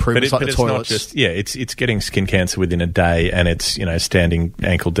improvements like the toilets. It's not just, it's getting skin cancer within a day, and it's standing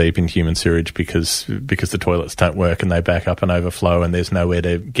ankle deep in human sewage because the toilets don't work and they back up and overflow, and there's nowhere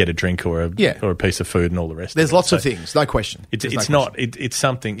to get a drink or a piece of food and all the rest. There's lots of things, no question. It's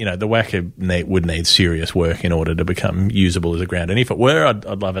something, the WACA would need serious work in order to become usable as a ground. And if it were,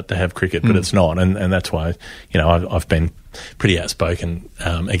 I'd love it to have cricket, but it's not, and that's why I've been pretty outspoken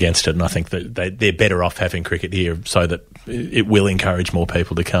against it, and I think that they're better off having cricket here so that it will encourage more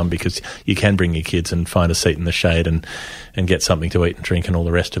people to come, because you can bring your kids and find a seat in the shade and get something to eat and drink and all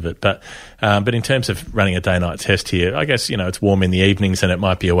the rest of it. But in terms of running a day-night test here, I guess it's warm in the evenings and it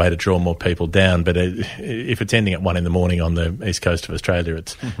might be a way to draw more people down, but if it's ending at 1 a.m. on the east coast of Australia,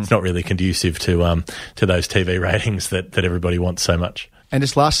 it's not really conducive to those TV ratings that everybody wants so much. And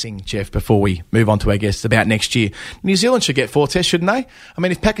just last thing, Jeff, before we move on to our guests about next year, New Zealand should get 4 tests, shouldn't they? I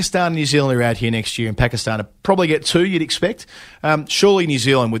mean, if Pakistan and New Zealand are out here next year, and Pakistan will probably get 2, you'd expect, surely New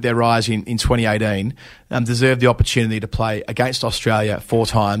Zealand, with their rise in 2018, deserve the opportunity to play against Australia 4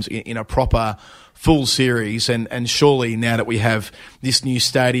 times in a proper full series, and surely now that we have this new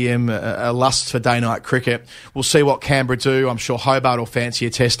stadium, a lust for day-night cricket, we'll see what Canberra do. I'm sure Hobart will fancy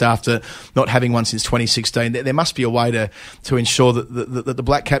a test after not having one since 2016. There must be a way to ensure that the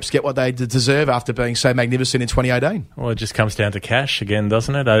Black Caps get what they deserve after being so magnificent in 2018. Well, it just comes down to cash again,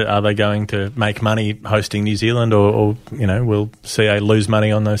 doesn't it? Are they going to make money hosting New Zealand, or we'll see a lose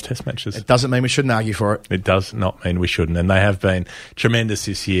money on those test matches? It doesn't mean we shouldn't argue for it. It does not mean we shouldn't, and they have been tremendous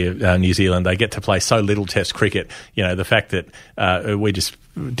this year, New Zealand. They get to play so little test cricket. The fact that we just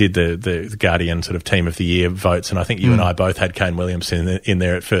did the Guardian sort of Team of the Year votes, and I think you and I both had Kane Williamson in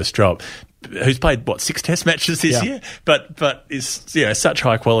there at first drop, who's played 6 test matches this year, but is such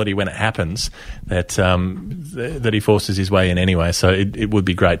high quality when it happens that he forces his way in anyway. So it would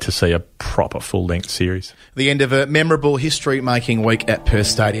be great to see a proper full-length series. The end of a memorable history-making week at Perth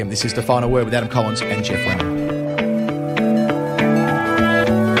Stadium. This is the final word with Adam Collins and Jeff Lemon.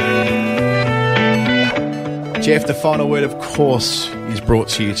 Jeff, the final word, of course, is brought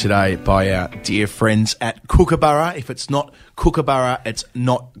to you today by our dear friends at Kookaburra. If it's not Kookaburra, it's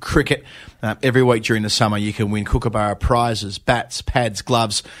not cricket. Every week during the summer, you can win Kookaburra prizes, bats, pads,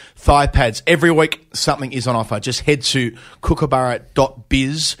 gloves, thigh pads. Every week, something is on offer. Just head to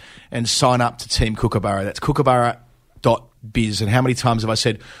kookaburra.biz and sign up to Team Kookaburra. That's kookaburra.biz. And how many times have I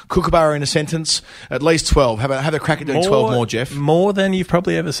said Kookaburra in a sentence? At least 12. Have a crack at doing 12 more, Jeff. More than you've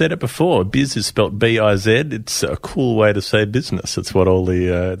probably ever said it before. Biz is spelt B-I-Z. It's a cool way to say business. It's what all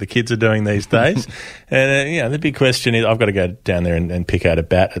the kids are doing these days. And the big question is, I've got to go down there and pick out a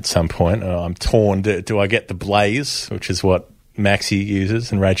bat at some point. I'm torn. Do I get the Blaze, which is what Maxie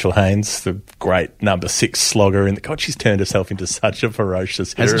uses, and Rachel Haynes, the great number 6 slogger in the... God, she's turned herself into such a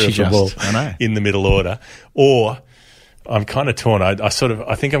ferocious hitter of the ball in the middle order. Or... I'm kind of torn. I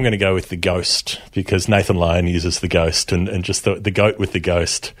think I'm going to go with the Ghost, because Nathan Lyon uses the Ghost, and just the goat with the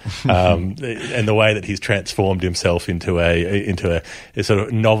Ghost, and the way that he's transformed himself into a sort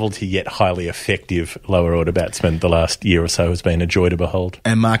of novelty yet highly effective lower order batsman the last year or so has been a joy to behold.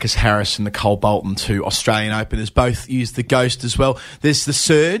 And Marcus Harris and Nicole Bolton, 2 Australian openers, both use the Ghost as well. There's the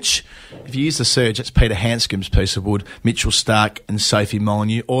Surge. If you use the Surge, that's Peter Hanscom's piece of wood, Mitchell Starc and Sophie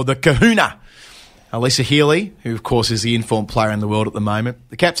Molyneux, or the Kahuna. Elisa Healy, who of course is the informed player in the world at the moment.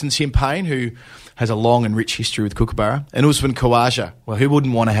 The captain, Tim Payne, who has a long and rich history with Kookaburra. And Usman Khawaja. Well, who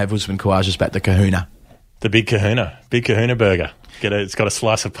wouldn't want to have Usman Khawaja's bat, the Kahuna? The big Kahuna burger. It's got a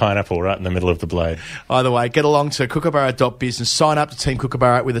slice of pineapple right in the middle of the blade. Either way, get along to kookaburra.biz and sign up to Team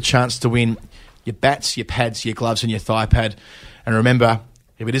Kookaburra with a chance to win your bats, your pads, your gloves and your thigh pad. And remember,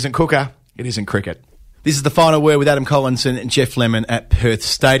 if it isn't Kooka, it isn't cricket. This is the final word with Adam Collins and Jeff Lemon at Perth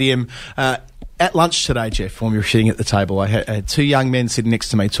Stadium. At lunch today, Jeff, when we were sitting at the table, I had 2 young men sitting next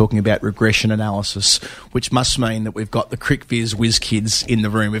to me talking about regression analysis, which must mean that we've got the CricViz whiz kids in the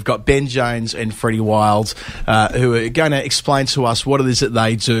room. We've got Ben Jones and Freddie Wild, who are going to explain to us what it is that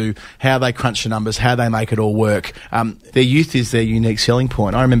they do, how they crunch the numbers, how they make it all work. Their youth is their unique selling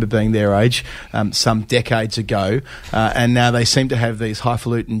point. I remember being their age some decades ago, and now they seem to have these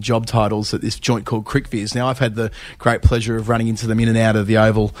highfalutin job titles at this joint called CricViz. Now, I've had the great pleasure of running into them in and out of the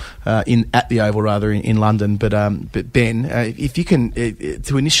Oval, at the Oval in London, but Ben, if you can,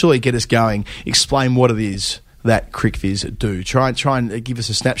 to initially get us going, explain what it is that CricViz do. Try and give us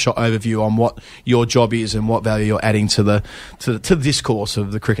a snapshot overview on what your job is and what value you're adding to the discourse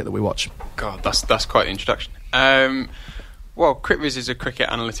of the cricket that we watch. God, that's quite an introduction. Well, CricViz is a cricket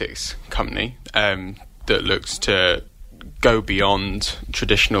analytics company that looks to go beyond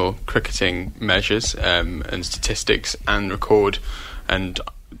traditional cricketing measures and statistics and record and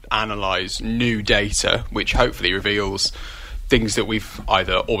analyse new data, which hopefully reveals things that we've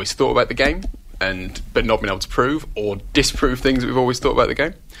either always thought about the game but not been able to prove, or disprove things that we've always thought about the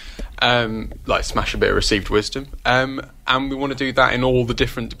game, like smash a bit of received wisdom. And we want to do that in all the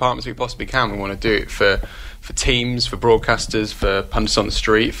different departments we possibly can. We want to do it for teams, for broadcasters, for pundits on the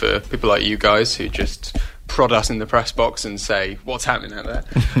street, for people like you guys who just prod us in the press box and say, what's happening out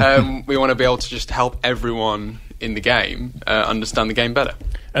there? We want to be able to just help everyone in the game understand the game better.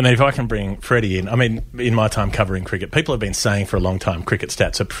 And then if I can bring Freddie in, I mean, in my time covering cricket, people have been saying for a long time cricket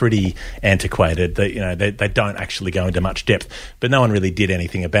stats are pretty antiquated. They don't actually go into much depth, but no one really did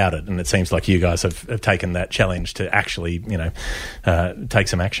anything about it. And it seems like you guys have taken that challenge to actually, take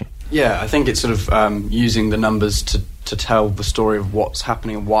some action. Yeah, I think it's sort of using the numbers to tell the story of what's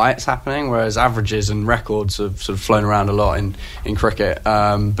happening and why it's happening, whereas averages and records have sort of flown around a lot in cricket,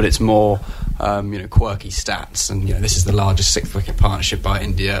 but it's more quirky stats, and this is the largest 6th wicket partnership by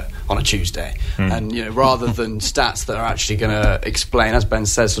India on a Tuesday, and rather than stats that are actually going to explain, as Ben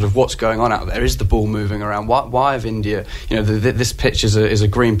says, sort of what's going on out there. Is the ball moving around? Why have India, this pitch is a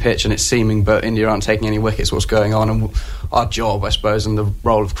green pitch and it's seaming, but India aren't taking any wickets? What's going on? And our job, I suppose, and the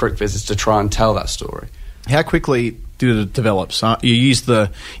role of CricViz is to try and tell that story. How quickly did it develop? So you use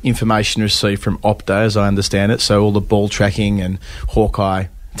the information received from Opta, as I understand it, so all the ball tracking and Hawkeye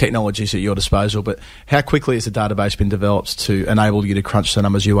technologies at your disposal, but how quickly has the database been developed to enable you to crunch the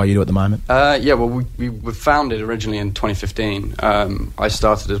numbers you do at the moment? We were founded originally in 2015. I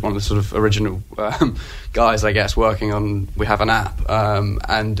started as one of the sort of original guys, I guess, working on, we have an app,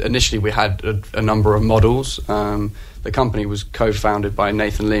 and initially we had a number of models. The company was co-founded by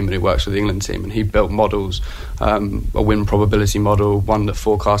Nathan Lehman, who works with the England team, and he built models, a win probability model, one that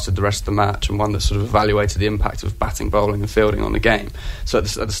forecasted the rest of the match, and one that sort of evaluated the impact of batting, bowling and fielding on the game. So at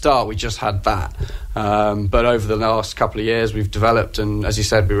the start we just had that, but over the last couple of years we've developed, and as you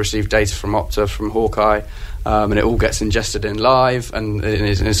said, we received data from Opta, from Hawkeye, and it all gets ingested in live and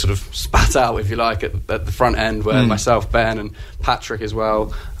it's sort of spat out, if you like, at the front end, where myself, Ben and Patrick as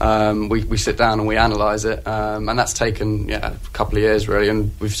well, we sit down and we analyse it, and that's taken a couple of years really,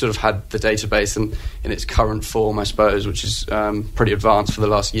 and we've sort of had the database in its current form, I suppose, which is pretty advanced for the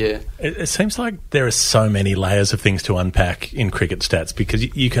last year. It seems like there are so many layers of things to unpack in cricket stats, because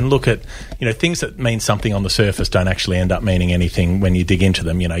you can look at things that mean something on the surface don't actually end up meaning anything when you dig into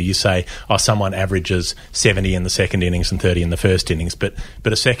them. You say, someone averages 70 in the second innings and 30 in the first innings, but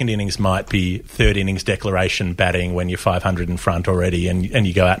a second innings might be third innings declaration batting when you're 500 in front already, and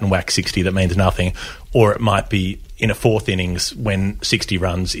you go out and whack 60, that means nothing. Or it might be in a fourth innings when 60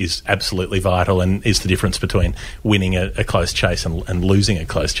 runs is absolutely vital and is the difference between winning a close chase and losing a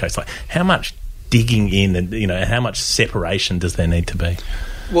close chase. Like, how much digging in and how much separation does there need to be?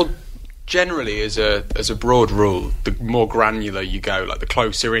 Well, generally, as a broad rule, the more granular you go, like the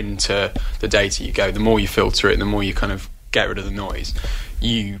closer into the data you go, the more you filter it, the more you kind of get rid of the noise,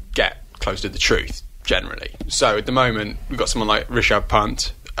 you get closer to the truth, generally. So at the moment, we've got someone like Rishabh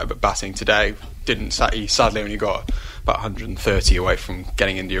Pant batting today. He sadly only got about 130 away from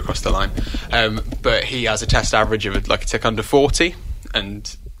getting India across the line. But he has a test average of like a tick under 40,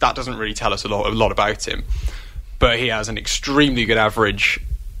 and that doesn't really tell us a lot about him. But he has an extremely good average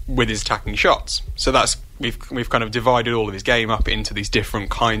with his attacking shots. So that's we've kind of divided all of his game up into these different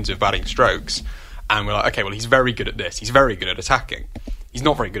kinds of batting strokes, and we're like, okay, well, he's very good at this. He's very good at attacking. He's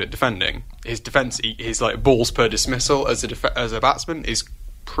not very good at defending. His defence, his like balls per dismissal as a batsman is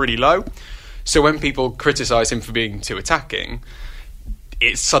pretty low. So when people criticise him for being too attacking,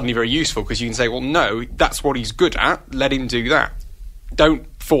 it's suddenly very useful, because you can say, well, no, that's what he's good at. Let him do that. Don't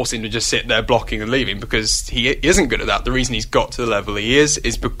force him to just sit there blocking and leaving, because he isn't good at that. The reason he's got to the level he is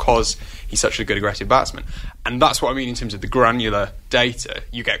because he's such a good aggressive batsman. And that's what I mean in terms of the granular data.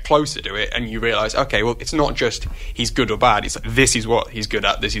 You get closer to it and you realise, okay, well, it's not just he's good or bad. It's like, this is what he's good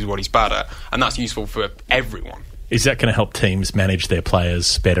at, this is what he's bad at. And that's useful for everyone. Is that going to help teams manage their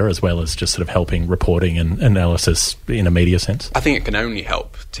players better, as well as just sort of helping reporting and analysis in a media sense? I think it can only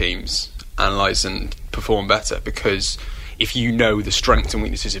help teams analyse and perform better, because if you know the strengths and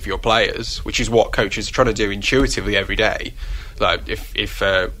weaknesses of your players, which is what coaches are trying to do intuitively every day, like if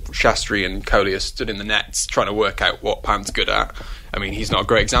Shastri and Kohli stood in the nets trying to work out what Pant's good at, I mean, he's not a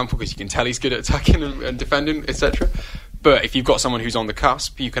great example because you can tell he's good at attacking and defending, etc. But if you've got someone who's on the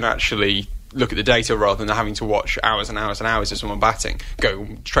cusp, you can actually look at the data rather than having to watch hours and hours and hours of someone batting, go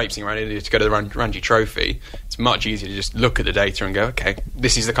traipsing around India to go to the Ranji Trophy. It's much easier to just look at the data and go, okay,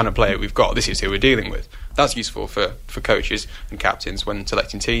 this is the kind of player we've got, this is who we're dealing with. That's useful for coaches and captains when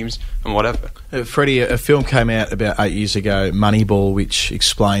selecting teams and whatever. Freddie, a film came out about 8 years ago, Moneyball, which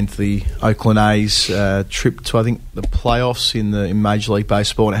explained the Oakland A's trip to, I think, the playoffs in Major League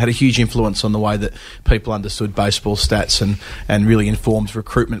Baseball, and it had a huge influence on the way that people understood baseball stats and really informed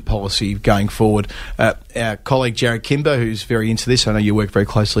recruitment policy going forward. Our colleague Jared Kimber, who's very into this, I know you work very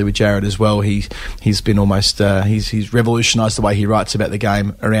closely with Jared as well, he's been almost he's revolutionised the way he writes about the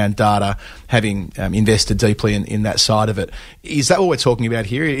game around data, having invested deeply in that side of it. Is that what we're talking about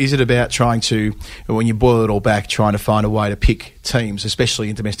here? Is it about trying to, when you boil it all back, trying to find a way to pick teams, especially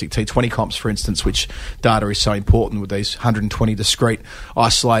in domestic T20 comps, for instance, which data is so important with these 120 discrete,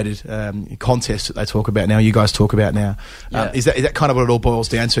 isolated contests that they talk about now, you guys talk about now? Yeah. Is that kind of what it all boils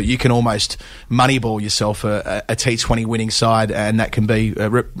down to? You can almost almost Moneyball yourself a T20 winning side, and that can be a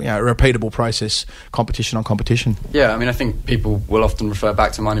repeatable process, competition on competition. Yeah, I mean, I think people will often refer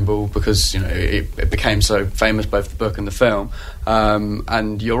back to Moneyball because it became so famous, both the book and the film.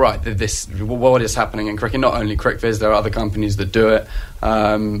 And you're right, what is happening in cricket, not only CricViz, there are other companies that do it,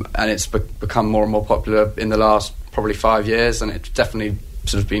 and it's become more and more popular in the last probably 5 years, and it's definitely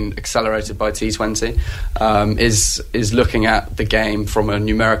sort of been accelerated by T20, is looking at the game from a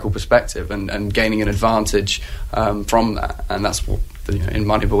numerical perspective and gaining an advantage from that. And that's what in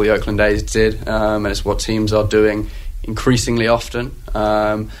Moneyball the Oakland A's did, and it's what teams are doing increasingly often.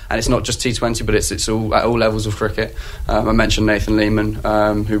 And it's not just T20, but it's all at all levels of cricket. I mentioned Nathan Lehman,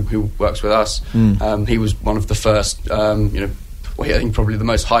 who works with us. He was one of the first, I think probably the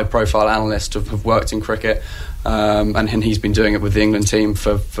most high-profile analyst to have worked in cricket, and he's been doing it with the England team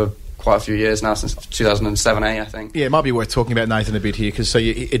for quite a few years now, since 2007-8, I think. Yeah, it might be worth talking about Nathan a bit here, because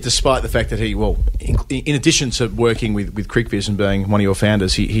despite the fact that he, in addition to working with CricViz and being one of your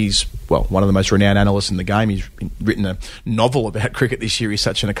founders, he's one of the most renowned analysts in the game. He's written a novel about cricket this year. He's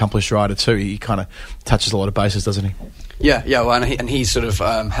such an accomplished writer too. He kind of touches a lot of bases, doesn't he? Yeah, well, and he sort of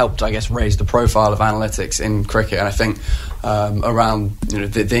helped, I guess, raise the profile of analytics in cricket. And I think around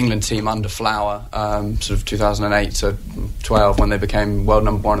the England team under Flower, sort of 2008 to 12, when they became world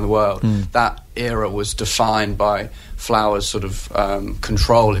number one in the world, that era was defined by Flower's sort of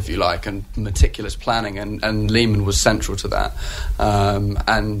control, if you like, and meticulous planning, and Lehman was central to that.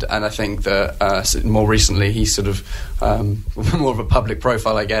 And I think that more recently he's sort of more of a public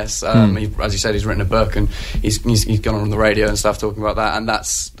profile, I guess. He, as you said, he's written a book, and he's gone on the radio and stuff talking about that, and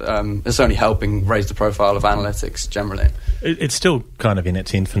that's it's only helping raise the profile of analytics generally. It's still kind of in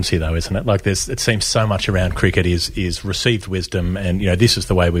its infancy, though, isn't it? Like, it seems so much around cricket is received wisdom, and this is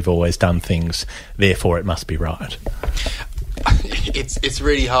the way we've always done things, therefore it must be right. It's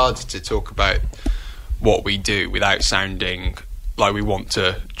really hard to talk about what we do without sounding like we want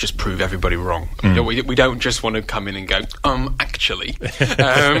to just prove everybody wrong. We don't just want to come in and go, actually.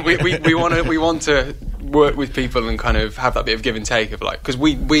 We want to work with people and kind of have that bit of give and take of because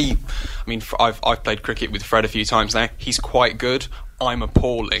I've played cricket with Fred a few times now. He's quite good. I'm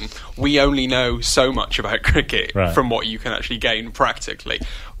appalling. We only know so much about cricket from what you can actually gain practically.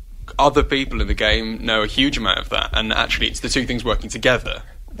 Other people in the game know a huge amount of that, and actually it's the two things working together.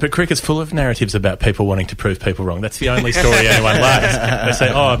 But cricket's full of narratives about people wanting to prove people wrong. That's the only story anyone likes. They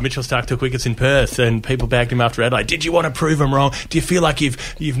say, Mitchell Starc took wickets in Perth and people bagged him after Adelaide. Did you want to prove them wrong? Do you feel like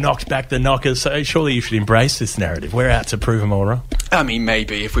you've knocked back the knockers? So surely you should embrace this narrative. We're out to prove them all wrong. I mean,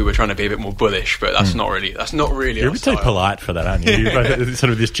 maybe if we were trying to be a bit more bullish, but that's not really. You're a bit too polite for that, aren't you?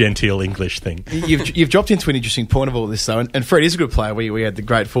 Sort of this genteel English thing. You've dropped into an interesting point of all this, though, and Fred is a good player. We had the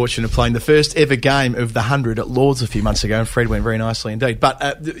great fortune of playing the first ever game of the 100 at Lords a few months ago, and Fred went very nicely indeed.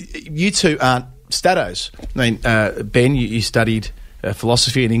 But you two aren't statos. I mean, Ben, you studied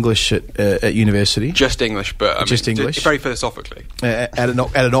philosophy and English at university. Just English, but just English. Very philosophically. At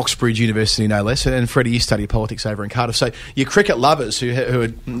an Oxbridge University, no less. And Freddie, you studied politics over in Cardiff. So you're cricket lovers who are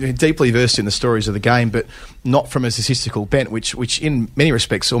deeply versed in the stories of the game, but not from a statistical bent, which in many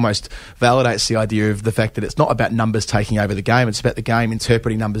respects almost validates the idea of the fact that it's not about numbers taking over the game, it's about the game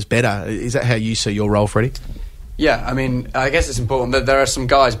interpreting numbers better. Is that how you see your role, Freddie? Yeah, I mean, I guess it's important that there are some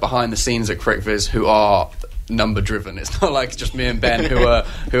guys behind the scenes at CricViz who are number driven. It's not like just me and Ben who are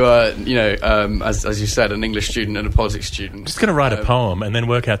as you said, an English student and a politics student. Just going to write a poem and then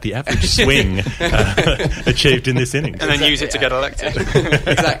work out the average swing achieved in this innings, and then use it to get elected.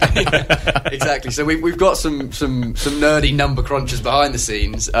 Exactly. So we've got some nerdy number crunchers behind the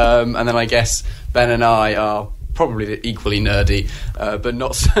scenes, and then I guess Ben and I are probably equally nerdy, but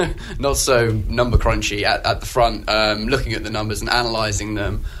not so number crunchy at the front, looking at the numbers and analysing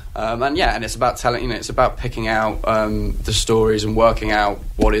them. And it's about telling, it's about picking out the stories and working out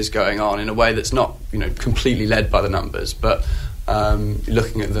what is going on in a way that's not, completely led by the numbers, but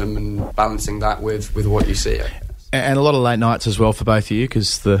looking at them and balancing that with what you see. And a lot of late nights as well for both of you,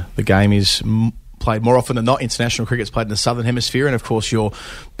 because the game is played more often than not. International cricket's played in the Southern Hemisphere, and of course you're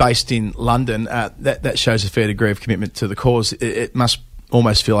based in London. That shows a fair degree of commitment to the cause. It must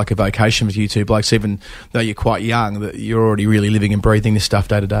almost feel like a vocation with you two blokes, even though you're quite young, that you're already really living and breathing this stuff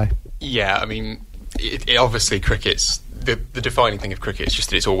day to day. Yeah, I mean, it obviously cricket's the defining thing of cricket is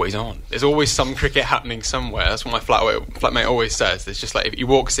just that it's always on. There's always some cricket happening somewhere. That's what my flatmate always says. It's just like if he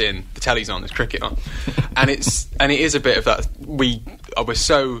walks in, the telly's on, there's cricket on, and it is a bit of that. I was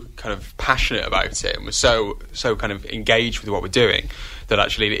so kind of passionate about it and was so kind of engaged with what we're doing that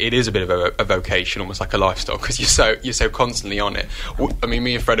actually it is a bit of a vocation, almost like a lifestyle, because you're so constantly on it. I mean,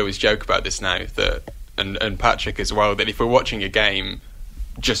 me and Fred always joke about this now, that and Patrick as well, that if we're watching a game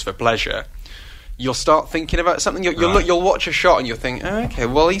just for pleasure, you'll start thinking about something. You'll watch a shot and you'll think, oh, okay,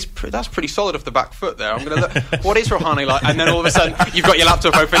 well, that's pretty solid off the back foot there. I'm going to look. What is Rouhani like? And then all of a sudden, you've got your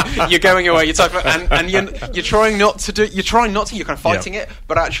laptop open, you're going away, you're typing, and you're trying not to do. You're trying not to. You're kind of fighting it,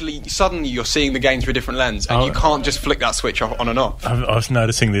 but actually, suddenly you're seeing the game through a different lens, and you can't just flick that switch on and off. I was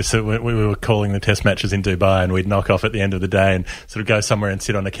noticing this. We were calling the test matches in Dubai, and we'd knock off at the end of the day and sort of go somewhere and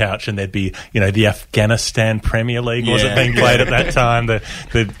sit on a couch, and there'd be, the Afghanistan Premier League wasn't being played at that time.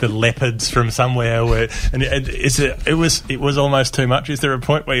 The Leopards from somewhere were. It was almost too much. Is there a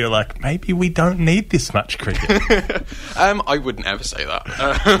point where you're like, maybe we don't need this much cricket? I wouldn't ever say that.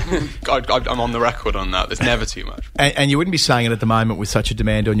 I'm on the record on that. There's never too much. And you wouldn't be saying it at the moment with such a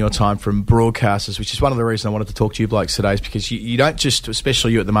demand on your time from broadcasters, which is one of the reasons I wanted to talk to you blokes today, is because you don't just,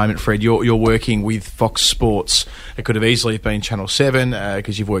 especially you at the moment, Fred, you're working with Fox Sports. It could have easily been Channel 7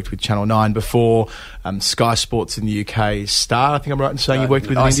 because you've worked with Channel 9 before. Sky Sports in the UK, Star, I think I'm right in saying you worked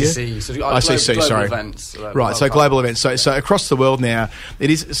with in India? ICC, sorry. Events, right, so global events. So across the world now, it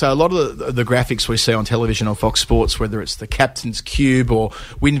is. So a lot of the graphics we see on television on Fox Sports, whether it's the Captain's Cube or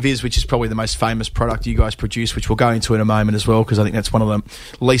WinViz, which is probably the most famous product you guys produce, which we'll go into in a moment as well, because I think that's one of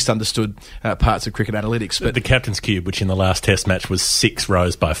the least understood parts of cricket analytics. But the Captain's Cube, which in the last Test match was 6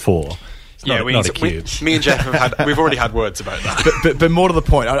 rows by 4. Not a cube. Me and Jeff we've already had words about that. But more to the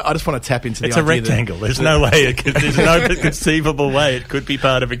point, I just want to tap into the idea. It's a rectangle. There's no conceivable way it could be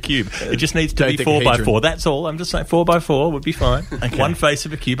part of a cube. It just needs to be 4 by 4. That's all. I'm just saying 4 by 4 would be fine. Okay. One face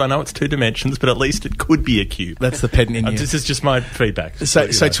of a cube. I know it's 2 dimensions, but at least it could be a cube. That's the pedant in you. This is just my feedback. So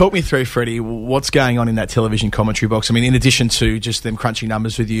talk me through, Freddie, what's going on in that television commentary box? I mean, in addition to just them crunching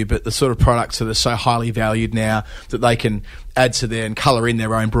numbers with you, but the sort of products that are so highly valued now that they can add to and colour in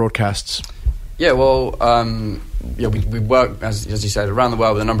their own broadcasts. Yeah, well, we work, as you said, around the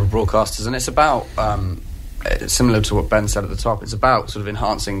world with a number of broadcasters, and it's about, similar to what Ben said at the top, it's about sort of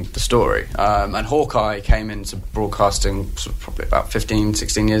enhancing the story. And Hawkeye came into broadcasting sort of probably about 15,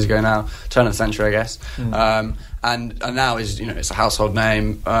 16 years ago now, turn of the century, I guess. And now is, it's a household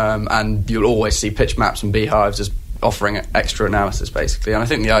name, and you'll always see pitch maps and beehives as offering extra analysis, basically. And I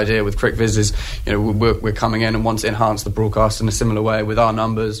think the idea with CricViz is, we're coming in and want to enhance the broadcast in a similar way with our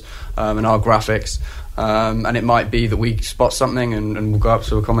numbers and our graphics. And it might be that we spot something and we'll go up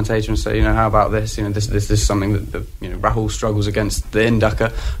to a commentator and say, how about this? This is something that Rahul struggles against the inducker.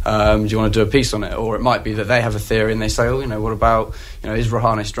 Do you want to do a piece on it? Or it might be that they have a theory and they say, what about, is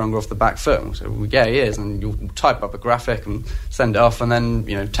Rouhani stronger off the back foot? And we'll say, well, yeah, he is. And you'll type up a graphic and send it off, and then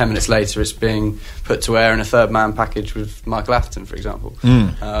 10 minutes later it's being put to air in a third-man package with Michael Atherton, for example.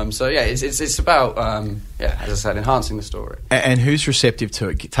 So yeah, it's about as I said, enhancing the story. And who's receptive to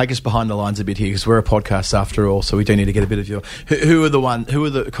it? Take us behind the lines a bit here, because we're a podcast after all, so we do need to get a bit of your. Who are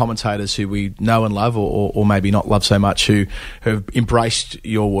the commentators who we know and love, or maybe not love so much, who have embraced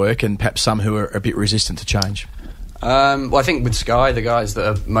your work, and perhaps some who are a bit resistant to change? Well, I think with Sky, the guys that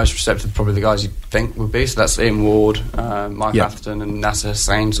are most receptive, probably the guys you think would be. So that's Ian Ward, Mike Atherton, and Nasser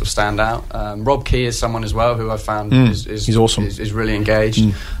Hussain sort of stand out. Rob Key is someone as well who I've found is awesome. Is really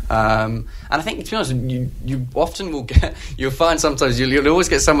engaged. And I think, to be honest, you often will you'll find sometimes you'll always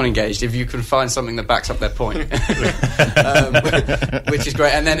get someone engaged if you can find something that backs up their point, which is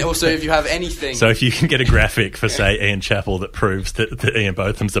great. And then also if you have anything. So if you can get a graphic for, say, Ian Chappell that proves that Ian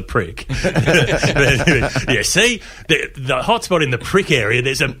Botham's a prick. Yeah, see? The hot spot in the prick area,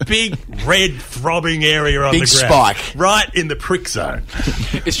 there's a big red throbbing area on the graph. Big spike. Right in the prick zone.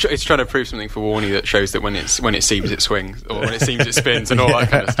 It's trying to prove something for Warney that shows that when it seems it swings, or when it seems it spins, and all that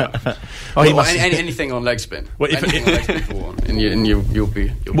kind of stuff. Anything on leg spin. Anything on leg spin for Warney, and you'll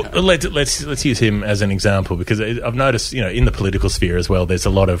be. Let's use him as an example, because I've noticed, in the political sphere as well, there's a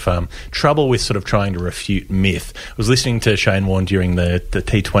lot of trouble with sort of trying to refute myth. I was listening to Shane Warne during the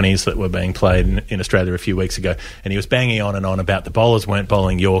T20s that were being played in Australia a few weeks ago, and he was banging on and on about the bowlers weren't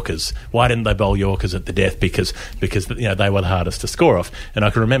bowling Yorkers. Why didn't they bowl Yorkers at the death? Because they were the hardest to score off. And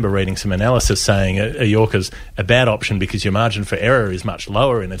I can remember reading some analysis saying a Yorker's a bad option because your margin for error is much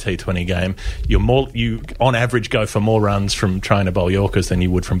lower in a T20 game. You on average go for more runs from trying to bowl Yorkers than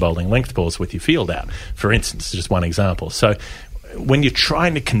you would from bowling length balls with your field out, for instance, just one example. So when you're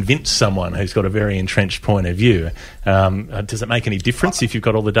trying to convince someone who's got a very entrenched point of view, does it make any difference if you've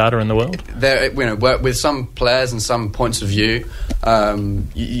got all the data in the world? With some players and some points of view,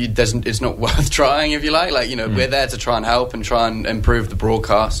 it's not worth trying, if you like. We're there to try and help and try and improve the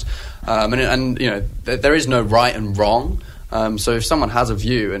broadcast, and there is no right and wrong. So if someone has a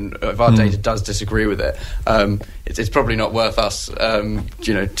view and if our data does disagree with it, it's probably not worth us,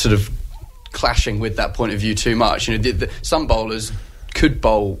 sort of clashing with that point of view too much. Some bowlers could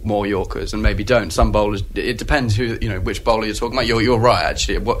bowl more Yorkers and maybe don't. Some bowlers, it depends which bowler you're talking about. You're right,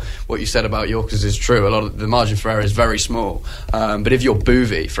 actually. What you said about Yorkers is true. A lot of the margin for error is very small. But if you're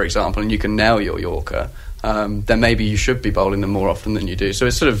Boovie, for example, and you can nail your Yorker, then maybe you should be bowling them more often than you do. So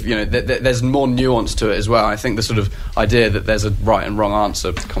it's sort of, there's more nuance to it as well. I think the sort of idea that there's a right and wrong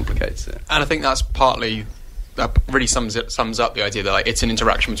answer complicates it. And I think that's partly... that really sums up the idea that it's an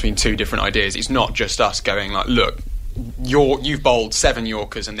interaction between two different ideas. It's not just us going look, you've bowled 7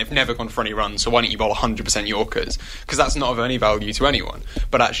 Yorkers and they've never gone for any runs, so why don't you bowl 100% Yorkers? Because that's not of any value to anyone.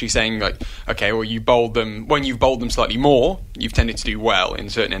 But actually saying okay, well, when you've bowled them slightly more, you've tended to do well in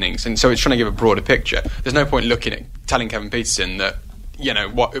certain innings, and so it's trying to give a broader picture. There's no point telling Kevin Peterson that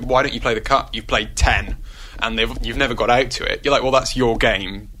why don't you play the cut? You've played 10 and you've never got out to it. You're like, well, that's your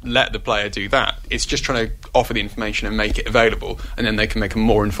game. Let the player do that. It's just trying to offer the information and make it available, and then they can make a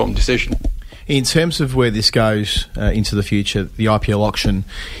more informed decision. In terms of where this goes into the future, the IPL auction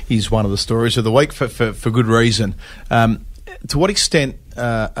is one of the stories of the week for good reason. To what extent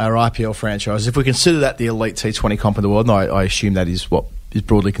are IPL franchises, if we consider that the elite T20 comp in the world, and I assume that is what is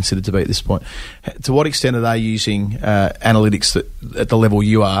broadly considered to be at this point, to what extent are they using analytics at the level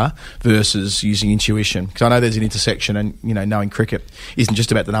you are versus using intuition? Because I know there's an intersection, and knowing cricket isn't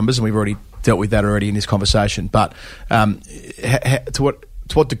just about the numbers, and we've already dealt with that already in this conversation. But to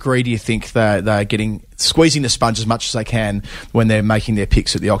what degree do you think they're squeezing the sponge as much as they can when they're making their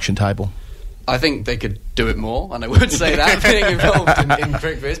picks at the auction table? I think they could do it more, and I would say that being involved in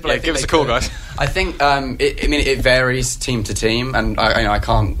cricket. But give us a call, guys. I think it varies team to team, and I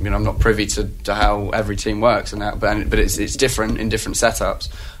can't. I'm not privy to how every team works and that, but it's different in different setups.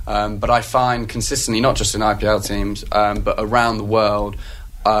 But I find consistently, not just in IPL teams, but around the world,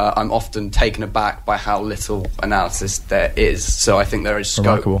 I'm often taken aback by how little analysis there is. So I think there is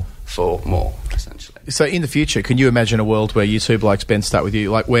scope for more, essentially. So in the future, can you imagine a world where you two blokes, Ben, start with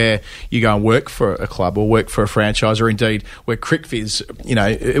you, like where you go and work for a club or work for a franchise, or indeed where CricViz,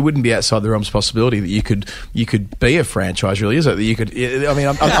 it wouldn't be outside the realms of possibility that you could be a franchise, really, is it? That you could. I mean,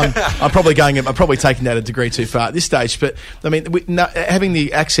 I'm probably taking that a degree too far at this stage, but I mean, having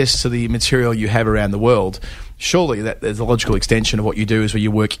the access to the material you have around the world, surely that there's a logical extension of what you do is where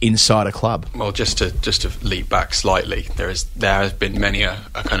you work inside a club. Well, just to leap back slightly, there has been many a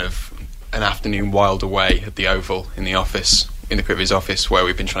kind of an afternoon whiled away at the Oval in the office, in the CricViz office, where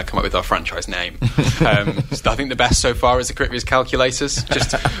we've been trying to come up with our franchise name. So I think the best so far is the CricViz calculators.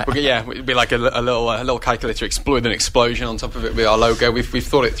 It'd be like a little calculator with an explosion on top of it with our logo. We've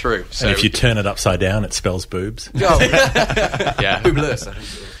thought it through. So. And if you turn it upside down, it spells boobs. Oh, yeah,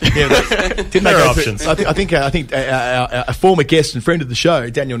 boobless. Didn't make options. I think a former guest and friend of the show,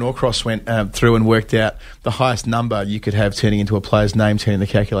 Daniel Norcross, went through and worked out the highest number you could have turning into a player's name, turning the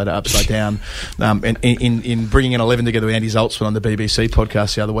calculator upside down, and in bringing an 11 together with Andy Zoltzman on the BBC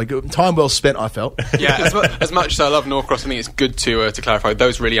podcast the other week. Time well spent, I felt. Yeah, as much as I love Norcross, I think it's good to clarify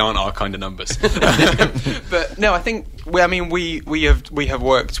those really aren't our kind of numbers. But no, I think we have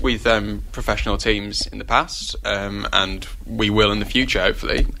worked with professional teams in the past, and we will in the future,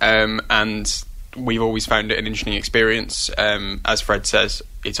 hopefully. And we've always found it an interesting experience. As Fred says,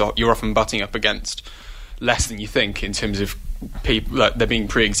 you're often butting up against less than you think in terms of people. Like, there being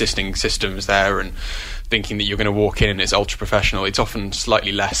pre-existing systems there, and thinking that you're going to walk in and it's ultra professional. It's often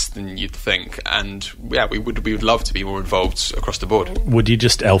slightly less than you'd think, and we would love to be more involved across the board. Would you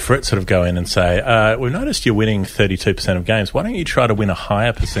just alpha it, sort of go in and say, we've noticed you're winning 32% of games, why don't you try to win a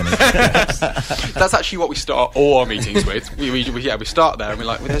higher percentage of games? That's actually what we start all our meetings with. We start there and we're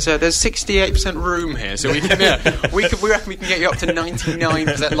like, there's 68% room here, so we reckon we can get you up to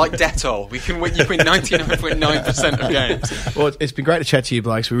 99%, like Dettol. You can win 99.9% of games. Well, it's been great to chat to you,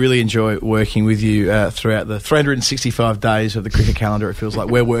 blokes. We really enjoy working with you throughout the 365 days of the cricket calendar. It feels like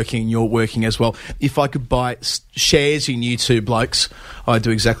we're working, you're working as well. If I could buy shares in you two blokes, I'd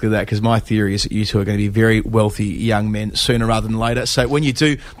do exactly that, because my theory is that you two are going to be very wealthy young men sooner rather than later. So when you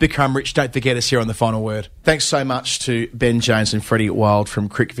do become rich, don't forget us here on The Final Word. Thanks so much to Ben Jones and Freddie Wild from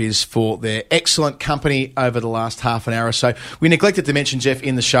CricViz for their excellent company over the last half an hour or so. We neglected to mention, Jeff,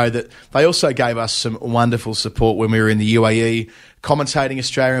 in the show that they also gave us some wonderful support when we were in the UAE commentating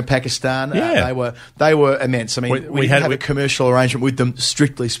Australia and Pakistan. Yeah. They were immense. I mean, we didn't have a commercial arrangement with them,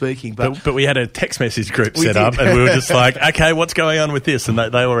 strictly speaking. But we had a text message group set up, and we were just like, okay, what's going on with this? And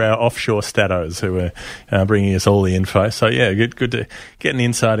they were our offshore statos who were bringing us all the info. So, yeah, good to get an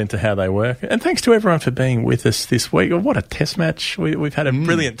insight into how they work. And thanks to everyone for being with us this week. What a test match. We've had a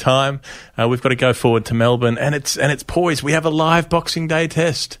brilliant time. We've got to go forward to Melbourne, and it's poised. We have a live Boxing Day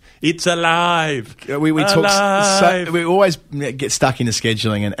test. It's alive. We talk. We always get get stuck into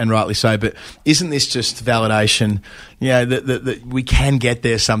scheduling, and rightly so. But isn't this just validation, that we can get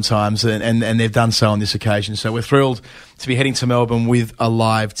there sometimes, and they've done so on this occasion. So we're thrilled to be heading to Melbourne with a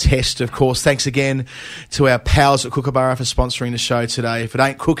live test, of course. Thanks again to our pals at Kookaburra for sponsoring the show today. If it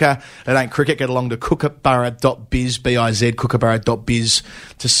ain't Kooka, it ain't cricket. Get along to kookaburra.biz, B-I-Z, kookaburra.biz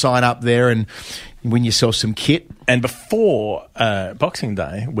to sign up there and win yourself some kit. And before Boxing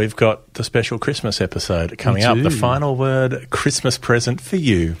Day, we've got the special Christmas episode coming up. The final word, Christmas present for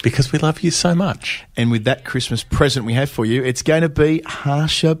you, because we love you so much. And with that Christmas present we have for you, it's going to be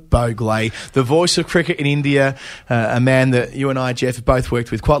Harsha Bhogle, the voice of cricket in India, a man that you and I, Jeff, have both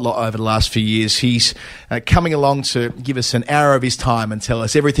worked with quite a lot over the last few years. He's coming along to give us an hour of his time and tell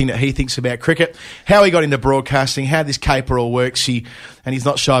us everything that he thinks about cricket, how he got into broadcasting, how this caper all works. And he's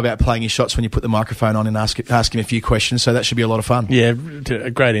not shy about playing his shots when you put the microphone on and ask him a few questions, so that should be a lot of fun. Yeah, a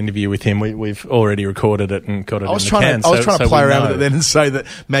great interview with him. We've already recorded it and got it in the can. I was trying to play around with it then and say that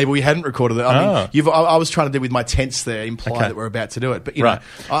maybe we hadn't recorded it. I was trying to do with my tense there, imply that we're about to do it. But, right.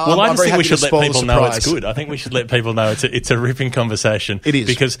 I just think we should let people know it's good. I think we should let people know it's a ripping conversation. It is.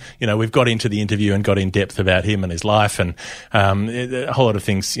 Because, we've got into the interview and got in depth about him and his life and a whole lot of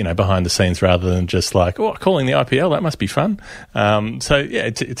things, behind the scenes rather than just like, calling the IPL, that must be fun.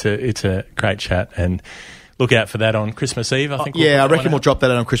 It's a great chat, and look out for that on Christmas Eve. I think. I reckon we'll drop that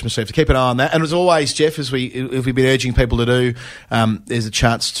out on Christmas Eve. So keep an eye on that. And as always, Jeff, if we've been urging people to do, there's a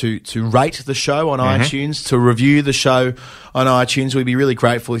chance to rate the show on iTunes, to review the show on iTunes. We'd be really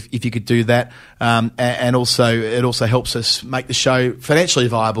grateful if you could do that. And also, it also helps us make the show financially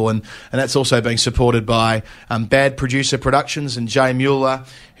viable. And that's also being supported by Bad Producer Productions and Jay Mueller,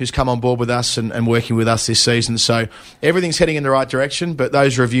 who's come on board with us and working with us this season. So everything's heading in the right direction, but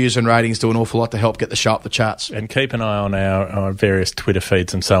those reviews and ratings do an awful lot to help get the show up the charts. And keep an eye on our various Twitter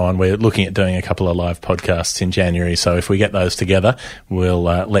feeds and so on. We're looking at doing a couple of live podcasts in January, so if we get those together, we'll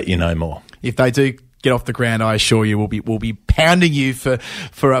let you know more. If they do get off the ground, I assure you we'll be pounding you for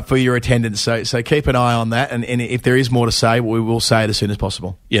your attendance. So keep an eye on that, and if there is more to say, we will say it as soon as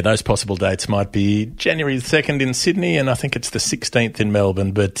possible. Yeah, those possible dates might be January 2nd in Sydney, and I think it's the 16th in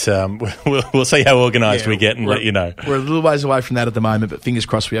Melbourne. But we'll see how organised we get and let you know. We're a little ways away from that at the moment, but fingers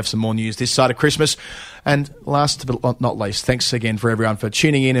crossed we have some more news this side of Christmas. And last but not least, thanks again for everyone for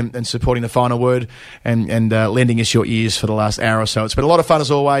tuning in and supporting the final word and lending us your ears for the last hour or so. It's been a lot of fun as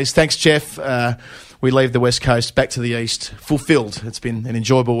always. Thanks, Jeff. We leave the West Coast back to the East fulfilled. It's been an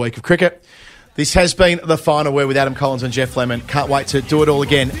enjoyable week of cricket. This has been the final word with Adam Collins and Jeff Lemon. Can't wait to do it all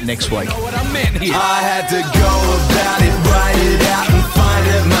again next week. I had to go about it, write it out.